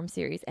 7-minute arm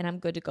series and I'm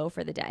good to go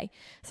for the day.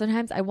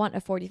 Sometimes I want a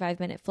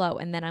 45-minute flow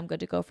and then I'm good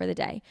to go for the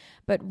day.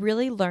 But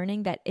really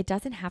learning that it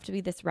doesn't have to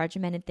be this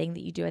regimented thing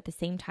that you do at the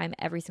same time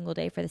every single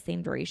day for the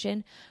same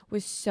duration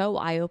was so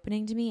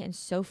eye-opening to me and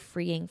so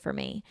freeing for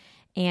me.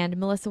 And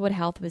Melissa Wood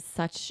Health was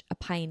such a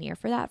pioneer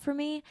for that for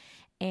me.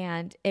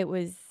 And it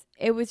was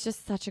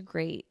just such a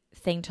great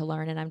thing to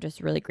learn. And I'm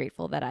just really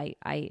grateful that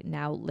I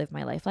now live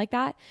my life like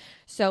that.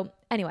 So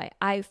anyway,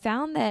 I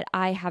found that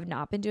I have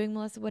not been doing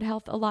Melissa Wood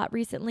Health a lot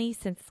recently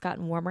since it's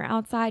gotten warmer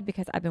outside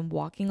because I've been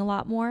walking a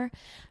lot more.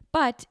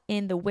 But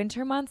in the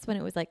winter months when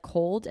it was like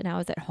cold and I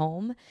was at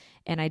home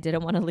and I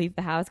didn't want to leave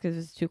the house because it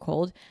was too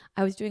cold,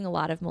 I was doing a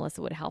lot of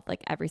Melissa Wood Health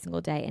like every single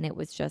day. And it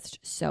was just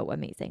so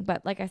amazing.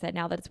 But like I said,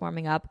 now that it's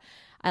warming up,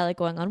 I like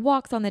going on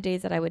walks on the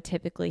days that I would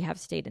typically have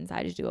stayed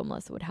inside to do a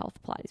Melissa Wood Health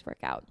Pilates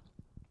workout.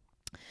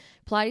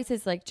 Pilates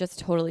has like just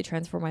totally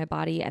transformed my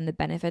body and the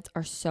benefits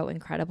are so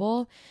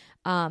incredible.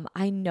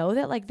 I know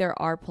that like there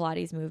are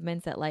Pilates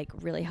movements that like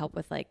really help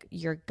with like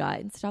your gut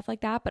and stuff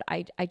like that. But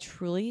I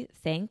truly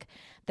think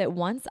that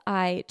once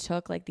I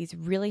took like these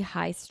really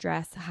high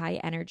stress, high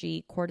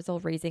energy,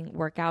 cortisol raising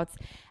workouts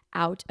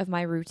out of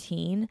my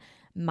routine,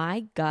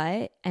 my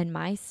gut and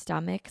my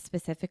stomach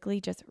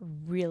specifically just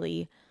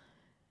really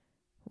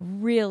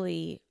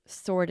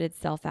sorted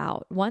itself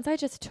out. Once I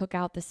just took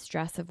out the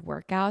stress of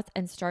workouts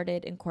and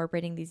started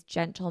incorporating these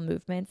gentle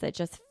movements that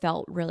just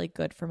felt really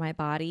good for my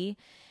body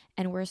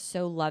and were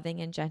so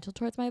loving and gentle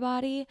towards my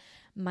body,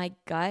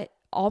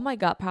 all my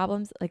gut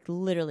problems like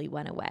literally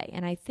went away.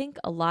 And I think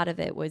a lot of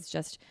it was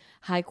just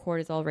high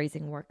cortisol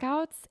raising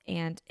workouts.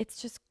 And it's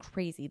just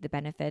crazy the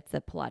benefits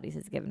that Pilates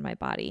has given my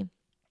body.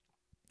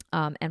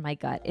 and my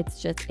gut.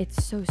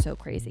 It's so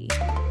crazy.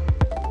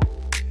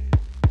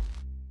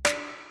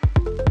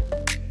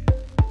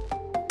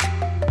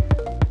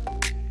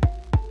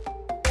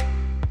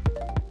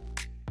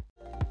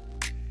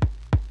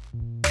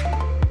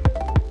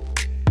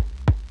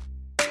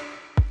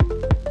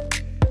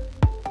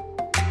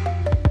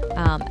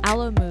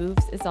 Alo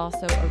Moves is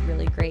also a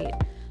really great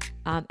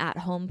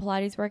at-home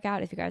Pilates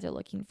workout if you guys are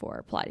looking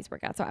for Pilates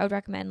workout. So I would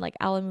recommend like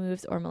Alo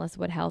Moves or Melissa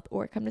Wood Health,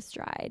 or come to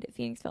Stride,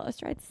 Phoenix Fellow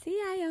Stride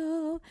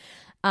CIO.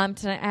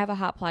 Tonight I have a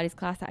hot Pilates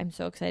class that I'm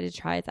so excited to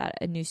try. It's at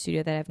a new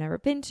studio that I've never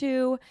been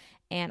to,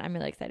 and I'm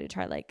really excited to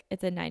try. Like,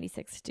 it's a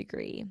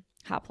 96-degree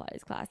hot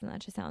Pilates class, and that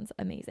just sounds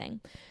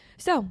amazing.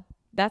 So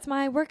that's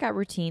my workout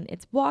routine.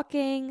 It's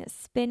walking,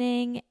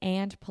 spinning,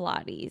 and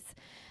Pilates.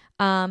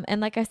 And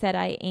like I said,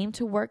 I aim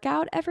to work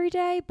out every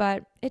day,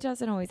 but it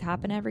doesn't always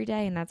happen every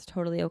day, and that's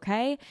totally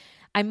okay.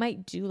 I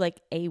might do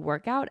like a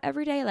workout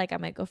every day. Like I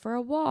might go for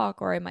a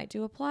walk, or I might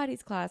do a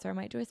Pilates class, or I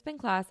might do a spin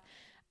class.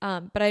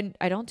 But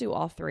I don't do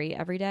all three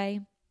every day.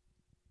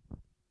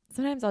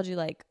 Sometimes I'll do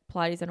like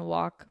Pilates and a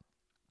walk,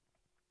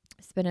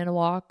 spin and a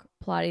walk,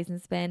 Pilates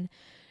and spin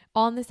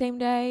all on the same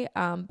day.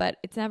 But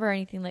it's never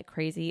anything like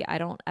crazy. I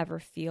don't ever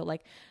feel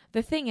like,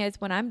 the thing is,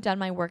 when I'm done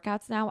my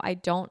workouts now, I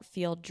don't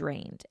feel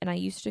drained. And I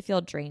used to feel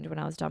drained when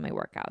I was done my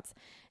workouts.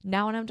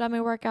 Now when I'm done my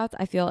workouts,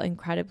 I feel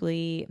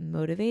incredibly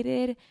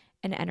motivated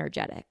and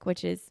energetic,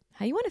 which is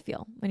how you want to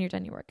feel when you're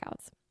done your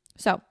workouts.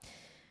 So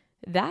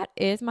that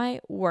is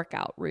my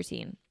workout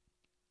routine.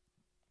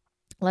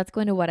 Let's go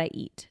into what I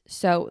eat.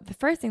 So the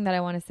first thing that I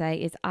want to say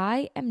is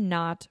I am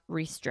not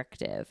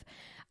restrictive.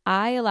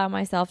 I allow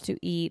myself to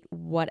eat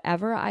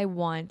whatever I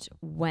want,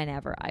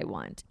 whenever I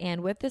want.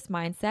 And with this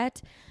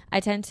mindset, I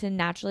tend to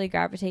naturally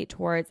gravitate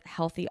towards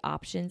healthy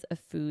options of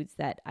foods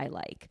that I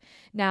like.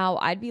 Now,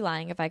 I'd be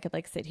lying if I could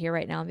like sit here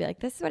right now and be like,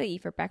 this is what I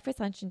eat for breakfast,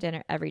 lunch, and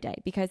dinner every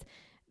day, because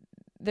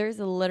there's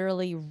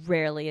literally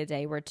rarely a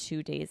day where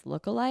 2 days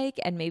look alike.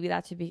 And maybe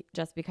that should be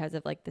just because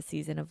of like the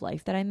season of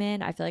life that I'm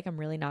in. I feel like I'm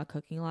really not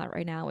cooking a lot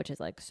right now, which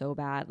is like so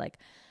bad. Like,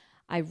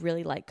 I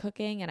really like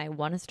cooking and I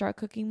want to start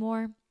cooking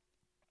more.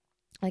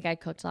 Like, I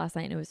cooked last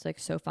night and it was like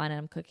so fun, and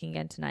I'm cooking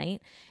again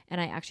tonight. And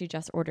I actually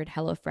just ordered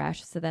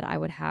HelloFresh so that I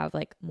would have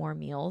like more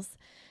meals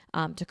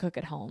to cook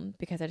at home,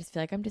 because I just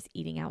feel like I'm just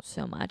eating out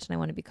so much and I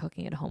want to be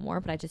cooking at home more,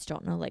 but I just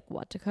don't know like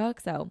what to cook.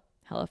 So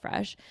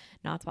HelloFresh,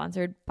 not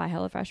sponsored by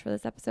HelloFresh for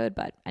this episode,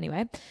 but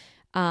anyway,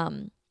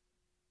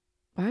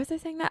 why was I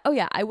saying that? Oh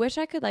yeah, I wish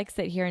I could like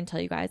sit here and tell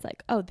you guys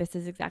like, oh, this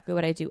is exactly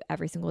what I do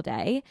every single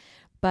day,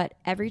 but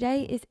every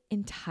day is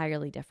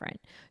entirely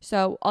different.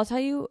 So I'll tell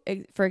you,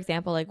 for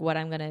example, like what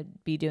I'm going to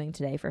be doing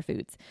today for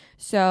foods.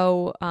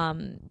 So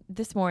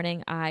this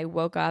morning I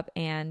woke up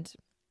and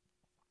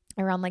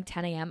around like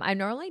 10 a.m. I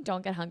normally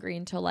don't get hungry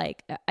until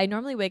like, I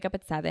normally wake up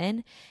at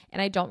 7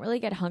 and I don't really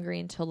get hungry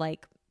until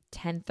like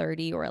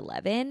 10:30 or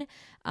 11.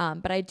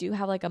 But I do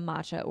have like a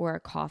matcha or a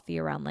coffee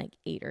around like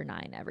 8 or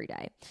 9 every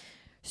day.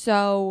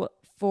 So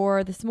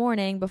for this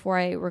morning, before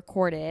I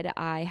recorded,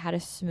 I had a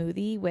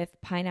smoothie with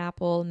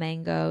pineapple,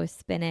 mango,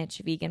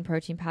 spinach, vegan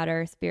protein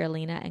powder,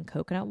 spirulina, and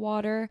coconut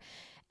water.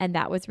 And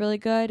that was really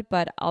good.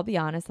 But I'll be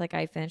honest, like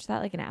I finished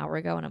that like an hour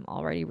ago and I'm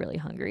already really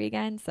hungry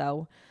again.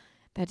 So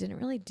that didn't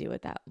really do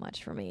it that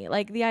much for me.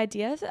 Like, the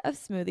ideas of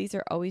smoothies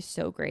are always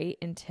so great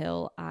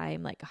until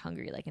I'm like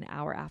hungry like an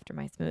hour after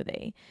my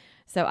smoothie.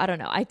 So I don't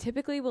know. I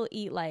typically will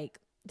eat like,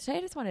 today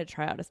I just wanted to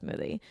try out a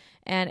smoothie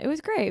and it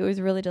was great. It was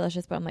really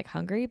delicious, but I'm like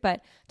hungry.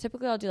 But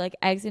typically I'll do like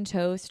eggs and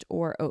toast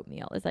or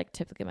oatmeal is like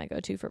typically my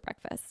go-to for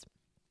breakfast.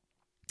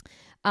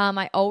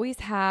 I always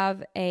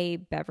have a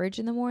beverage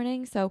in the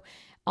morning. So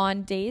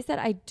on days that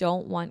I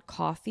don't want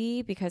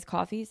coffee, because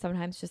coffee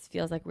sometimes just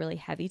feels like really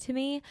heavy to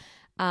me,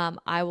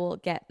 I will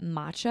get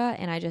matcha,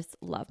 and I just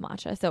love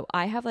matcha. So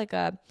I have like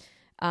a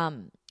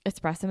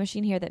espresso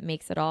machine here that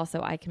makes it all,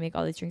 so I can make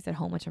all these drinks at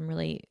home, which I'm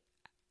really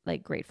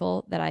like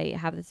grateful that I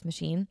have this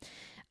machine.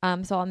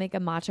 So I'll make a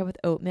matcha with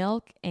oat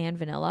milk and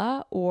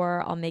vanilla,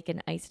 or I'll make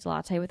an iced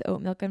latte with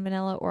oat milk and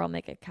vanilla, or I'll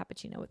make a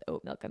cappuccino with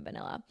oat milk and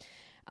vanilla.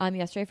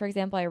 Yesterday, for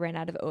example, I ran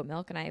out of oat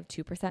milk and I have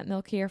 2%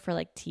 milk here for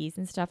like teas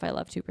and stuff. I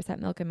love 2%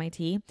 milk in my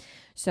tea.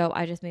 So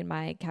I just made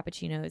my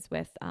cappuccinos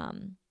with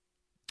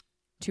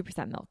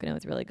 2% milk, and it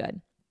was really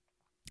good.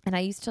 And I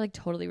used to like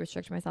totally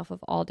restrict myself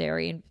of all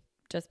dairy and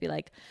just be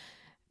like,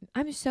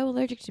 I'm so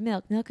allergic to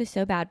milk. Milk is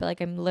so bad, but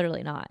like I'm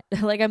literally not.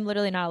 Like I'm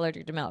literally not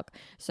allergic to milk.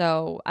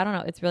 So I don't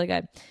know. It's really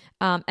good.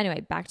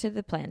 Anyway, back to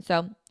the plan.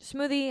 So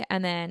smoothie,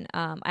 and then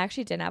I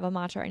actually didn't have a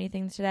matcha or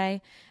anything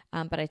today,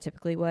 but I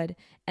typically would.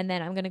 And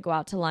then I'm gonna go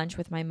out to lunch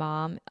with my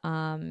mom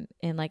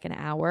in like an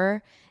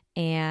hour.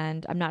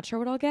 And I'm not sure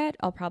what I'll get.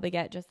 I'll probably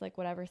get just like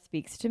whatever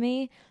speaks to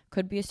me.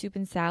 Could be a soup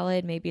and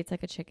salad. Maybe it's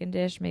like a chicken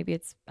dish. Maybe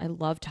I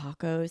love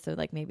tacos. So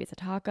like maybe it's a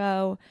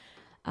taco.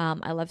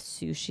 I love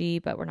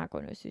sushi, but we're not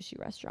going to a sushi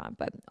restaurant,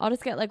 but I'll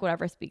just get like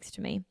whatever speaks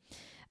to me.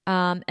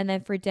 And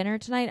then for dinner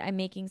tonight, I'm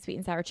making sweet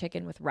and sour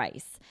chicken with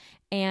rice.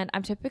 And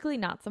I'm typically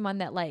not someone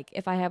that like,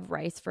 if I have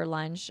rice for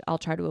lunch, I'll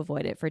try to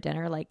avoid it for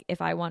dinner. Like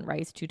if I want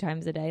rice 2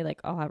 times a day,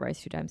 like I'll have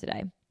rice 2 times a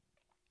day.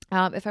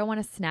 If I want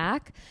a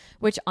snack,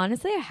 which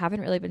honestly I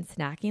haven't really been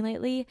snacking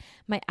lately,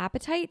 my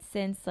appetite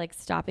since like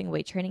stopping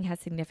weight training has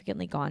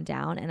significantly gone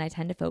down, and I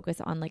tend to focus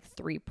on like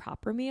 3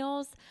 proper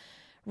meals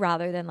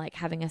rather than like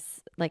having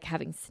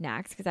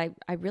snacks, because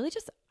I really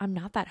just, I'm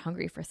not that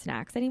hungry for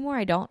snacks anymore.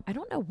 I don't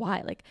know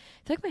why. Like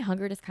I feel like my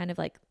hunger just kind of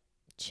like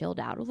chilled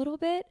out a little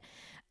bit.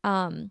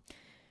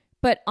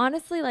 But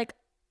honestly, like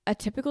a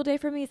typical day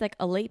for me is like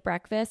a late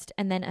breakfast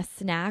and then a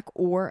snack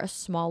or a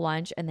small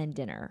lunch and then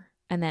dinner.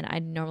 And then I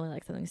normally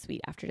like something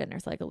sweet after dinner,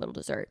 so like a little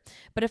dessert.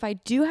 But if I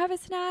do have a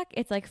snack,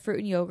 it's like fruit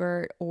and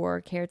yogurt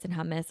or carrots and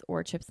hummus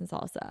or chips and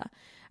salsa.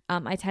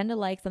 I tend to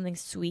like something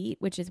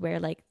sweet, which is where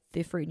like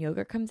the fruit and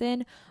yogurt comes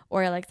in,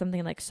 or I like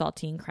something like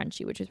salty and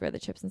crunchy, which is where the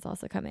chips and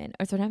salsa come in.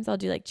 Or sometimes I'll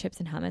do like chips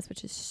and hummus,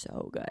 which is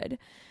so good.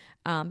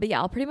 But yeah,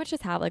 I'll pretty much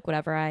just have like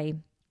whatever I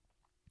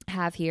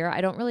have here.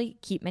 I don't really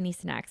keep many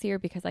snacks here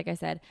because like I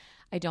said,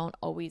 I just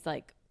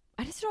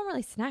don't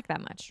really snack that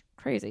much.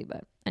 Crazy,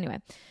 but anyway.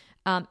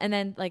 And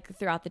then like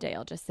throughout the day,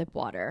 I'll just sip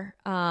water.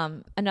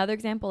 Another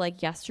example,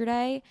 like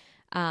yesterday,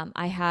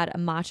 I had a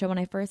matcha when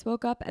I first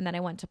woke up, and then I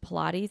went to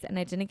Pilates, and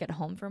I didn't get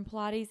home from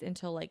Pilates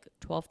until like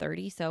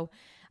 12:30. So,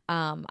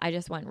 I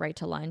just went right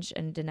to lunch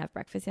and didn't have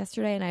breakfast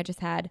yesterday. And I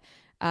just had,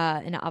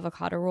 an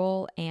avocado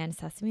roll and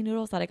sesame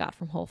noodles that I got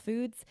from Whole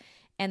Foods.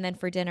 And then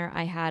for dinner,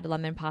 I had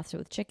lemon pasta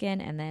with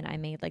chicken. And then I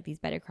made like these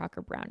Betty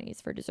Crocker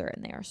brownies for dessert,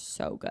 and they are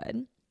so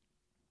good.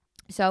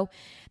 So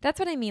that's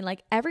what I mean.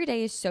 Like every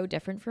day is so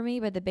different for me,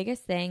 but the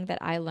biggest thing that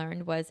I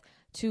learned was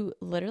to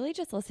literally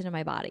just listen to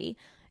my body,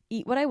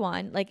 eat what I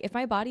want. Like if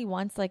my body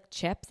wants like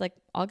chips, like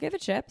I'll give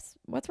it chips.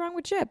 What's wrong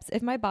with chips?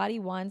 If my body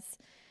wants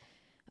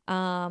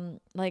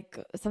like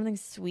something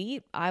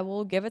sweet, I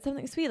will give it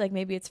something sweet. Like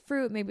maybe it's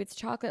fruit, maybe it's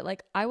chocolate.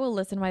 Like I will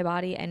listen to my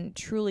body and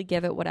truly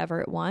give it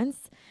whatever it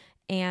wants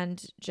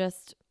and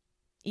just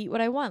eat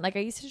what I want. Like I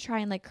used to try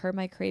and like curb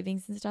my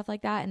cravings and stuff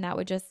like that, and that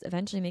would just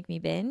eventually make me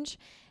binge.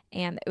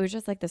 And it was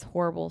just like this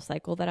horrible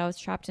cycle that I was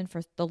trapped in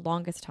for the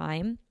longest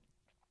time.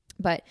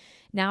 But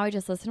now I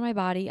just listen to my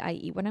body. I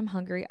eat when I'm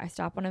hungry. I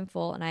stop when I'm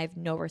full, and I have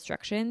no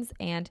restrictions.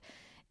 And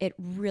it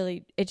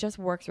just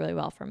works really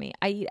well for me.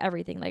 I eat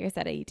everything. Like I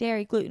said, I eat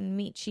dairy, gluten,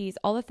 meat, cheese,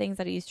 all the things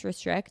that I used to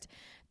restrict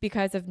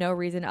because of no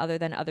reason other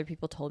than other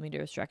people told me to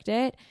restrict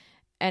it.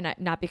 And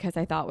not because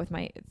I thought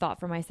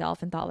for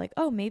myself and thought like,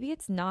 oh, maybe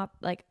it's not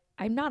like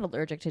I'm not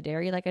allergic to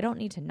dairy. Like I don't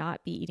need to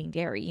not be eating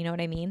dairy. You know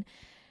what I mean?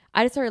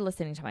 I just started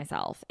listening to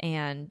myself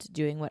and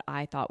doing what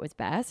I thought was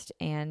best.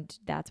 And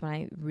that's when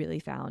I really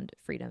found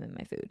freedom in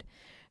my food.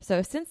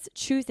 So since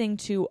choosing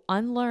to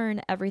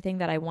unlearn everything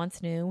that I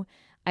once knew,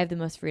 I have the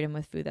most freedom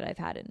with food that I've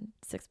had in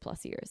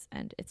 6+ years.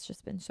 And it's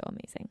just been so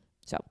amazing.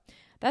 So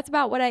that's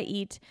about what I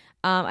eat.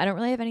 I don't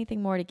really have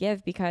anything more to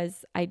give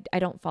because I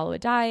don't follow a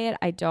diet.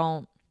 I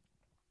don't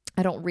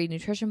read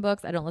nutrition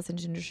books. I don't listen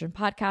to nutrition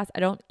podcasts.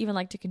 I don't even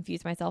like to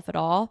confuse myself at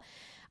all.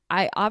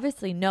 I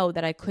obviously know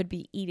that I could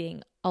be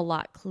eating a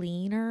lot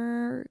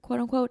cleaner, quote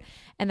unquote,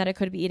 and that I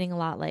could be eating a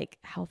lot like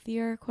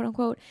healthier, quote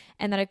unquote,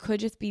 and that I could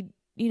just be,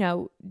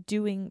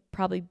 doing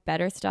probably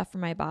better stuff for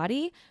my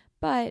body.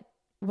 But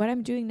what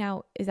I'm doing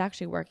now is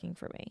actually working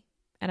for me,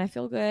 and I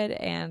feel good,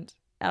 and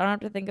I don't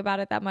have to think about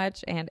it that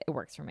much, and it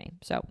works for me.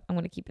 So I'm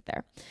going to keep it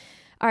there.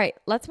 All right,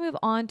 let's move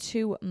on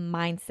to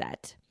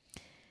mindset.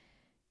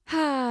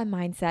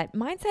 Mindset.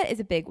 Mindset is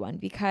a big one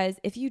because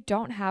if you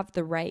don't have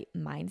the right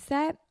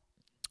mindset,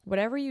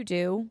 whatever you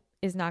do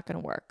is not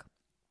going to work.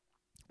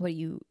 What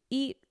you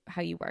eat,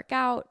 how you work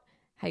out,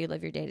 how you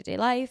live your day-to-day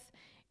life,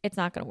 it's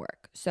not going to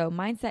work. So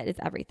mindset is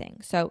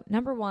everything. So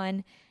number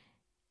one,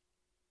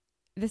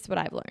 this is what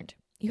I've learned.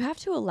 You have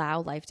to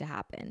allow life to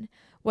happen.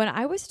 When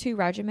I was too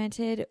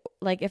regimented,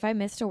 like if I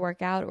missed a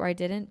workout or I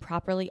didn't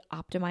properly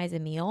optimize a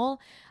meal,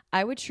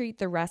 I would treat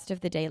the rest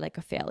of the day like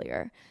a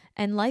failure.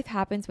 And life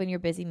happens when you're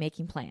busy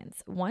making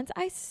plans. Once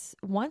I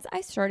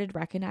started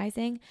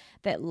recognizing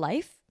that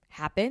life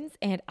happens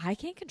and I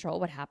can't control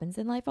what happens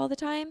in life all the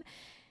time,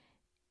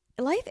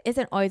 life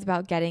isn't always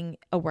about getting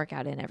a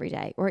workout in every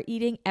day or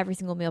eating every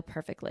single meal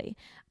perfectly.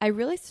 I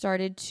really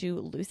started to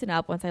loosen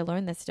up once I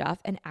learned this stuff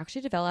and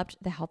actually developed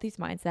the healthiest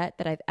mindset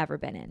that I've ever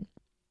been in.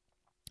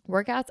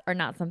 Workouts are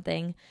not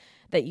something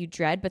that you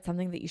dread, but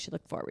something that you should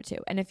look forward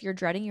to. And if you're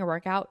dreading your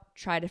workout,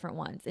 try different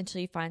ones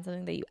until you find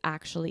something that you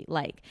actually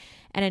like.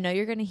 And I know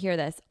you're going to hear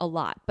this a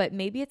lot, but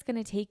maybe it's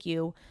going to take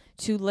you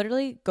to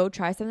literally go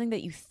try something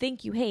that you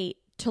think you hate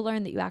to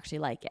learn that you actually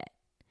like it.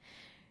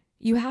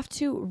 You have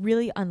to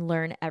really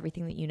unlearn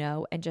everything that you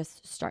know and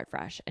just start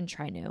fresh and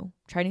try new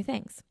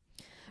things.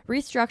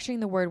 Restructuring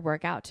the word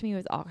workout to me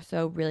was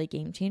also really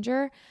game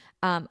changer.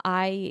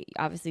 I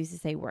obviously used to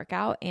say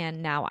workout,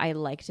 and now I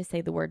like to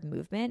say the word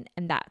movement,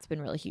 and that's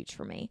been really huge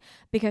for me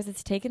because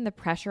it's taken the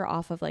pressure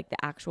off of like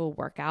the actual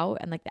workout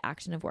and like the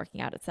action of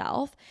working out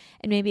itself,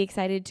 and made me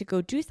excited to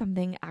go do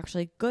something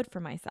actually good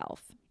for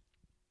myself.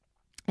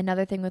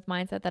 Another thing with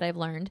mindset that I've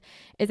learned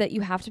is that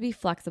you have to be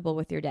flexible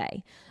with your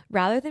day.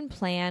 Rather than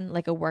plan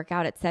like a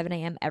workout at 7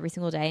 a.m. every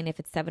single day, and if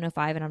it's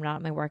 7:05 and I'm not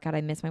at my workout,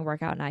 I miss my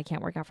workout and I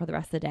can't work out for the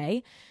rest of the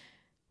day,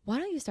 why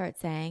don't you start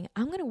saying,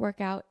 I'm going to work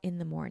out in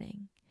the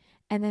morning?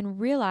 and then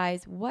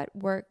realize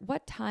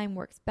what time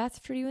works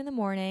best for you in the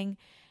morning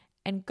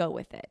and go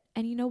with it.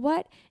 And you know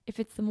what? If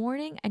it's the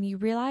morning and you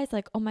realize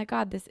like, oh my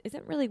God, this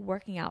isn't really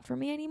working out for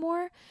me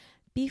anymore,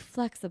 be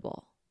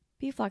flexible.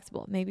 Be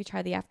flexible. Maybe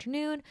try the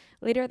afternoon,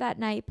 later that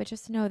night, but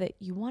just know that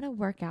you want to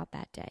work out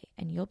that day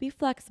and you'll be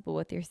flexible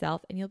with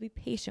yourself and you'll be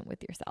patient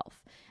with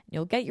yourself and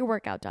you'll get your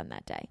workout done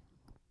that day.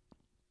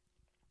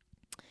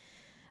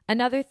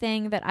 Another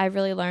thing that I've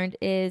really learned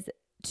is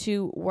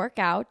to work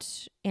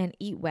out and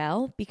eat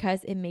well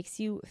because it makes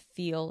you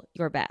feel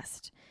your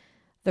best.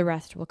 The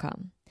rest will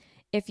come.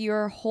 If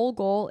your whole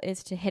goal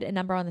is to hit a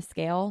number on the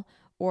scale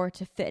or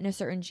to fit in a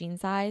certain jean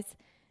size,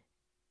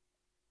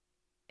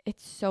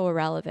 it's so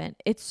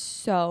irrelevant. It's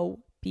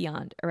so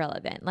beyond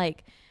irrelevant.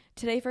 Like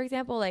today, for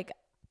example, like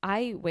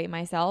I weigh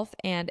myself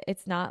and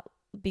it's not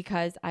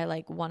because I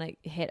like want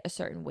to hit a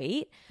certain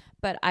weight,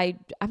 but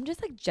I'm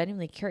just like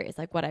genuinely curious,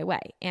 like what I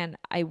weigh. And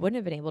I wouldn't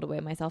have been able to weigh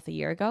myself a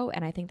year ago.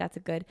 And I think that's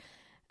a good,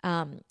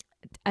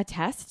 a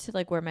test to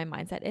like where my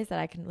mindset is that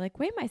I can like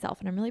weigh myself.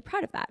 And I'm really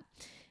proud of that.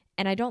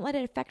 And I don't let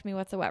it affect me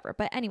whatsoever.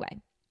 But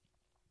anyway,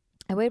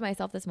 I weighed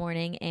myself this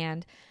morning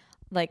and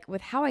like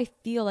with how I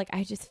feel, like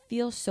I just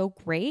feel so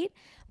great.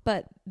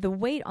 But the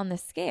weight on the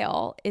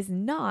scale is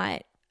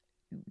not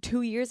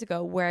 2 years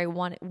ago where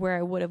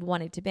I would have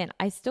wanted to be.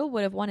 I still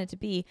would have wanted to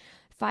be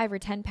 5 or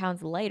 10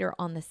 pounds lighter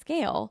on the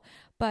scale.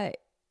 But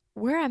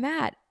where I'm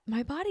at,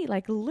 my body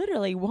like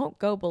literally won't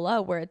go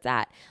below where it's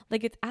at.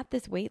 Like it's at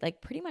this weight like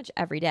pretty much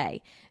every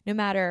day, no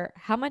matter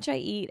how much I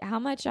eat, how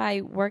much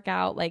I work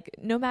out, like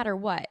no matter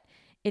what,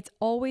 it's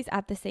always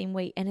at the same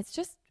weight. And it's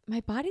just,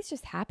 my body's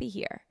just happy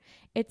here.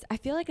 I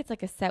feel like it's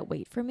like a set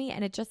weight for me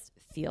and it just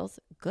feels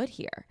good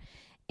here.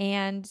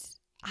 And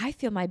I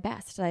feel my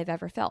best that I've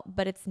ever felt,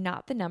 but it's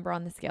not the number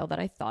on the scale that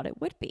I thought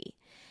it would be.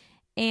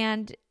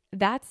 And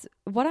that's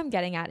what I'm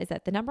getting at, is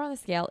that the number on the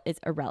scale is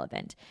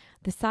irrelevant.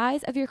 The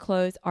size of your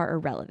clothes are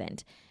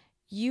irrelevant.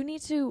 You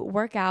need to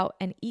work out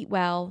and eat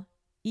well.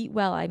 Eat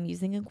well, I'm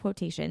using in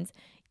quotations.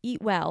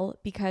 Eat well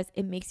because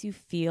it makes you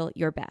feel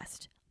your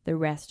best. The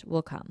rest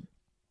will come.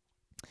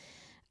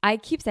 I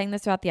keep saying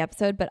this throughout the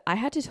episode, but I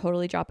had to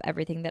totally drop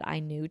everything that I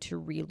knew to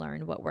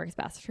relearn what works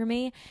best for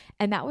me.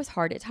 And that was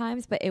hard at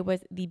times, but it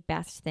was the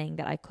best thing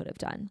that I could have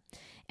done.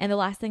 And the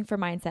last thing for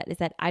mindset is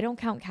that I don't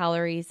count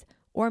calories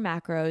or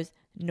macros,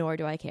 nor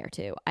do I care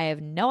to. I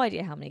have no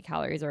idea how many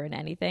calories are in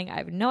anything. I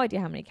have no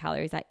idea how many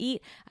calories I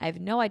eat. I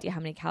have no idea how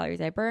many calories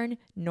I burn,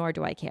 nor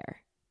do I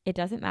care. It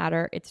doesn't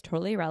matter. It's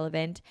totally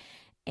irrelevant.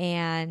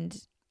 And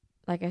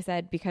like I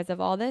said, because of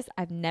all this,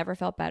 I've never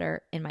felt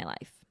better in my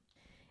life.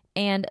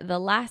 And the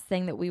last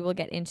thing that we will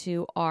get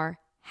into are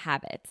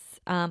habits.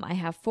 I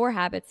have 4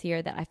 habits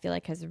here that I feel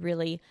like has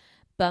really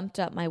bumped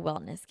up my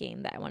wellness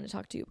game that I want to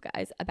talk to you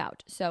guys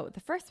about. So the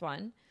first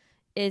one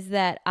is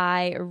that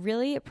I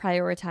really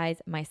prioritize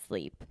my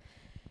sleep.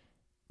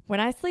 When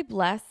I sleep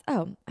less,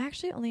 I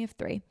actually only have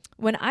 3.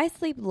 When I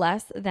sleep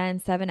less than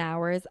 7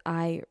 hours,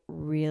 I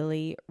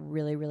really,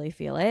 really, really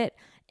feel it.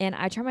 And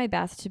I try my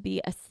best to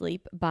be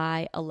asleep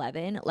by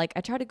 11. Like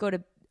I try to go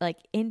to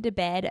into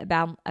bed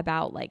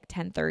about like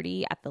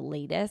 10:30 at the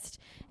latest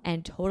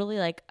and totally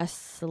like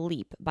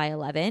asleep by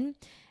 11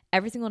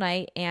 every single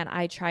night. And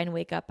I try and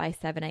wake up by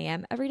 7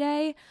 a.m. every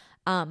day.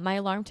 My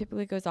alarm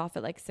typically goes off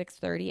at like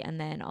 6:30 and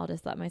then I'll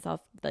just let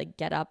myself like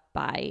get up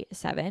by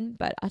 7,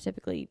 but I'll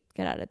typically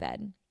get out of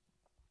bed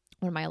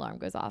when my alarm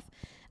goes off.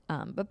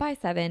 But by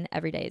 7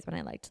 every day is when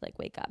I like to like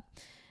wake up.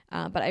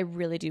 But I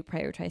really do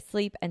prioritize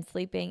sleep, and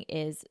sleeping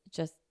is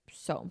just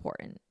so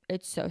important.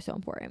 It's so, so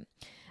important.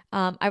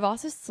 I've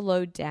also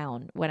slowed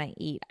down when I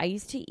eat. I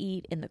used to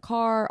eat in the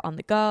car, on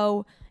the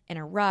go, in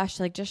a rush,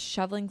 like just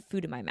shoveling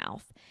food in my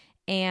mouth.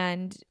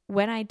 And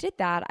when I did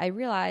that, I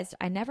realized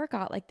I never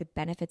got like the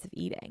benefits of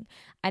eating.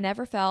 I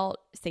never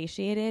felt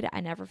satiated. I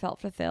never felt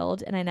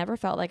fulfilled. And I never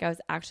felt like I was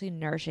actually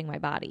nourishing my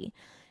body.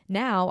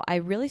 Now I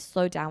really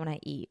slow down when I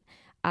eat.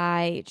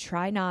 I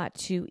try not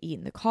to eat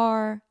in the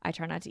car. I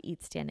try not to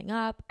eat standing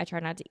up. I try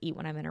not to eat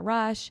when I'm in a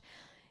rush.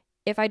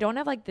 If I don't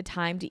have like the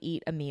time to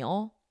eat a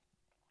meal,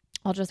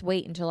 I'll just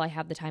wait until I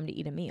have the time to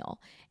eat a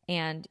meal.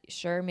 And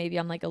sure, maybe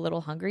I'm like a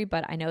little hungry,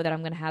 but I know that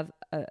I'm going to have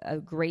a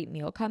great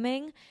meal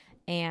coming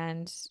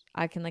and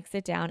I can like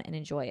sit down and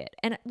enjoy it.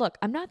 And look,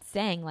 I'm not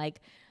saying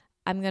like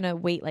I'm going to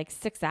wait like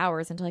 6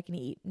 hours until I can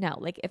eat. No,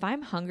 like if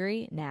I'm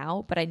hungry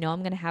now, but I know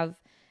I'm going to have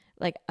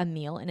like a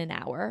meal in an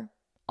hour,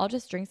 I'll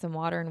just drink some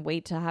water and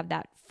wait to have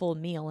that full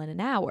meal in an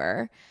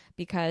hour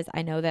because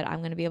I know that I'm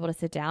going to be able to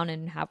sit down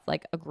and have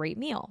like a great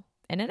meal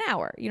in an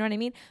hour. You know what I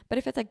mean? But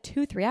if it's like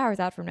 2-3 hours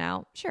out from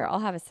now, sure, I'll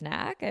have a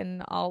snack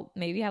and I'll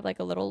maybe have like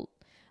a little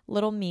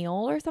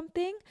meal or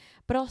something,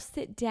 but I'll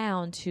sit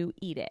down to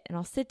eat it and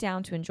I'll sit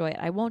down to enjoy it.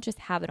 I won't just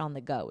have it on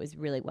the go is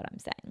really what I'm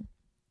saying.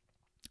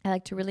 I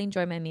like to really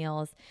enjoy my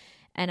meals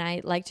and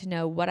I like to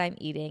know what I'm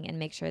eating and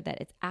make sure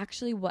that it's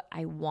actually what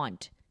I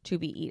want to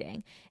be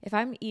eating. If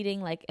I'm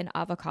eating like an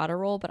avocado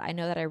roll, but I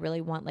know that I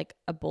really want like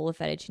a bowl of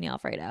fettuccine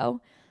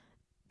Alfredo,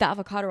 the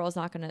avocado roll is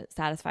not going to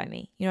satisfy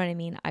me. You know what I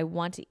mean? I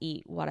want to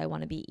eat what I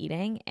want to be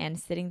eating, and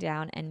sitting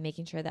down and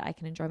making sure that I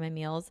can enjoy my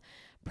meals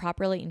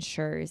properly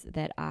ensures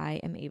that I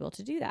am able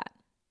to do that.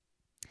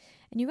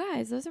 And you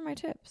guys, those are my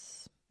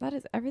tips. That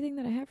is everything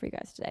that I have for you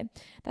guys today.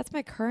 That's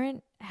my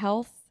current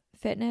health,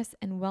 fitness,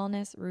 and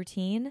wellness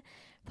routine,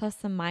 plus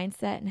some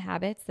mindset and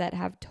habits that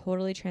have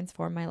totally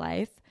transformed my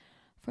life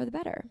for the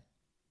better.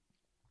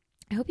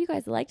 I hope you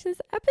guys liked this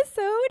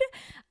episode.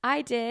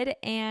 I did,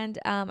 and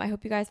I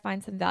hope you guys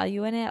find some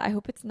value in it. I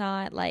hope it's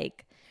not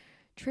like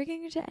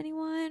triggering to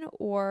anyone,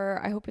 or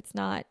I hope it's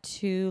not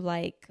too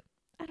like,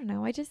 I don't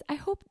know. I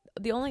hope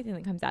the only thing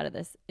that comes out of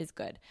this is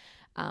good.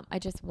 I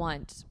just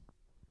want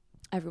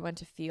everyone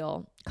to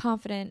feel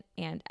confident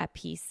and at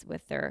peace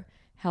with their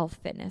health,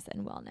 fitness,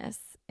 and wellness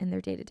in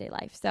their day-to-day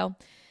life. So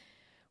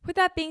with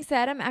that being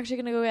said, I'm actually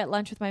going to go get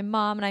lunch with my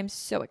mom, and I'm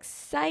so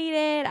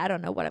excited. I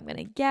don't know what I'm going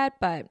to get,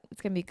 but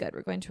it's going to be good.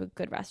 We're going to a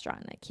good restaurant,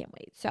 and I can't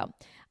wait. So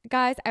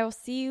guys, I will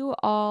see you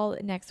all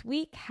next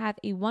week. Have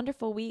a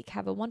wonderful week.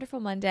 Have a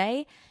wonderful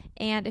Monday.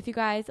 And if you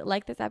guys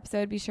like this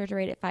episode, be sure to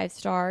rate it 5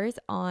 stars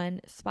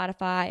on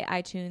Spotify,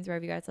 iTunes,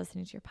 wherever you guys are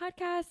listening to your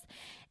podcasts.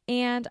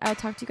 And I'll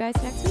talk to you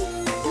guys next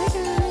week. Bye,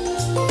 guys.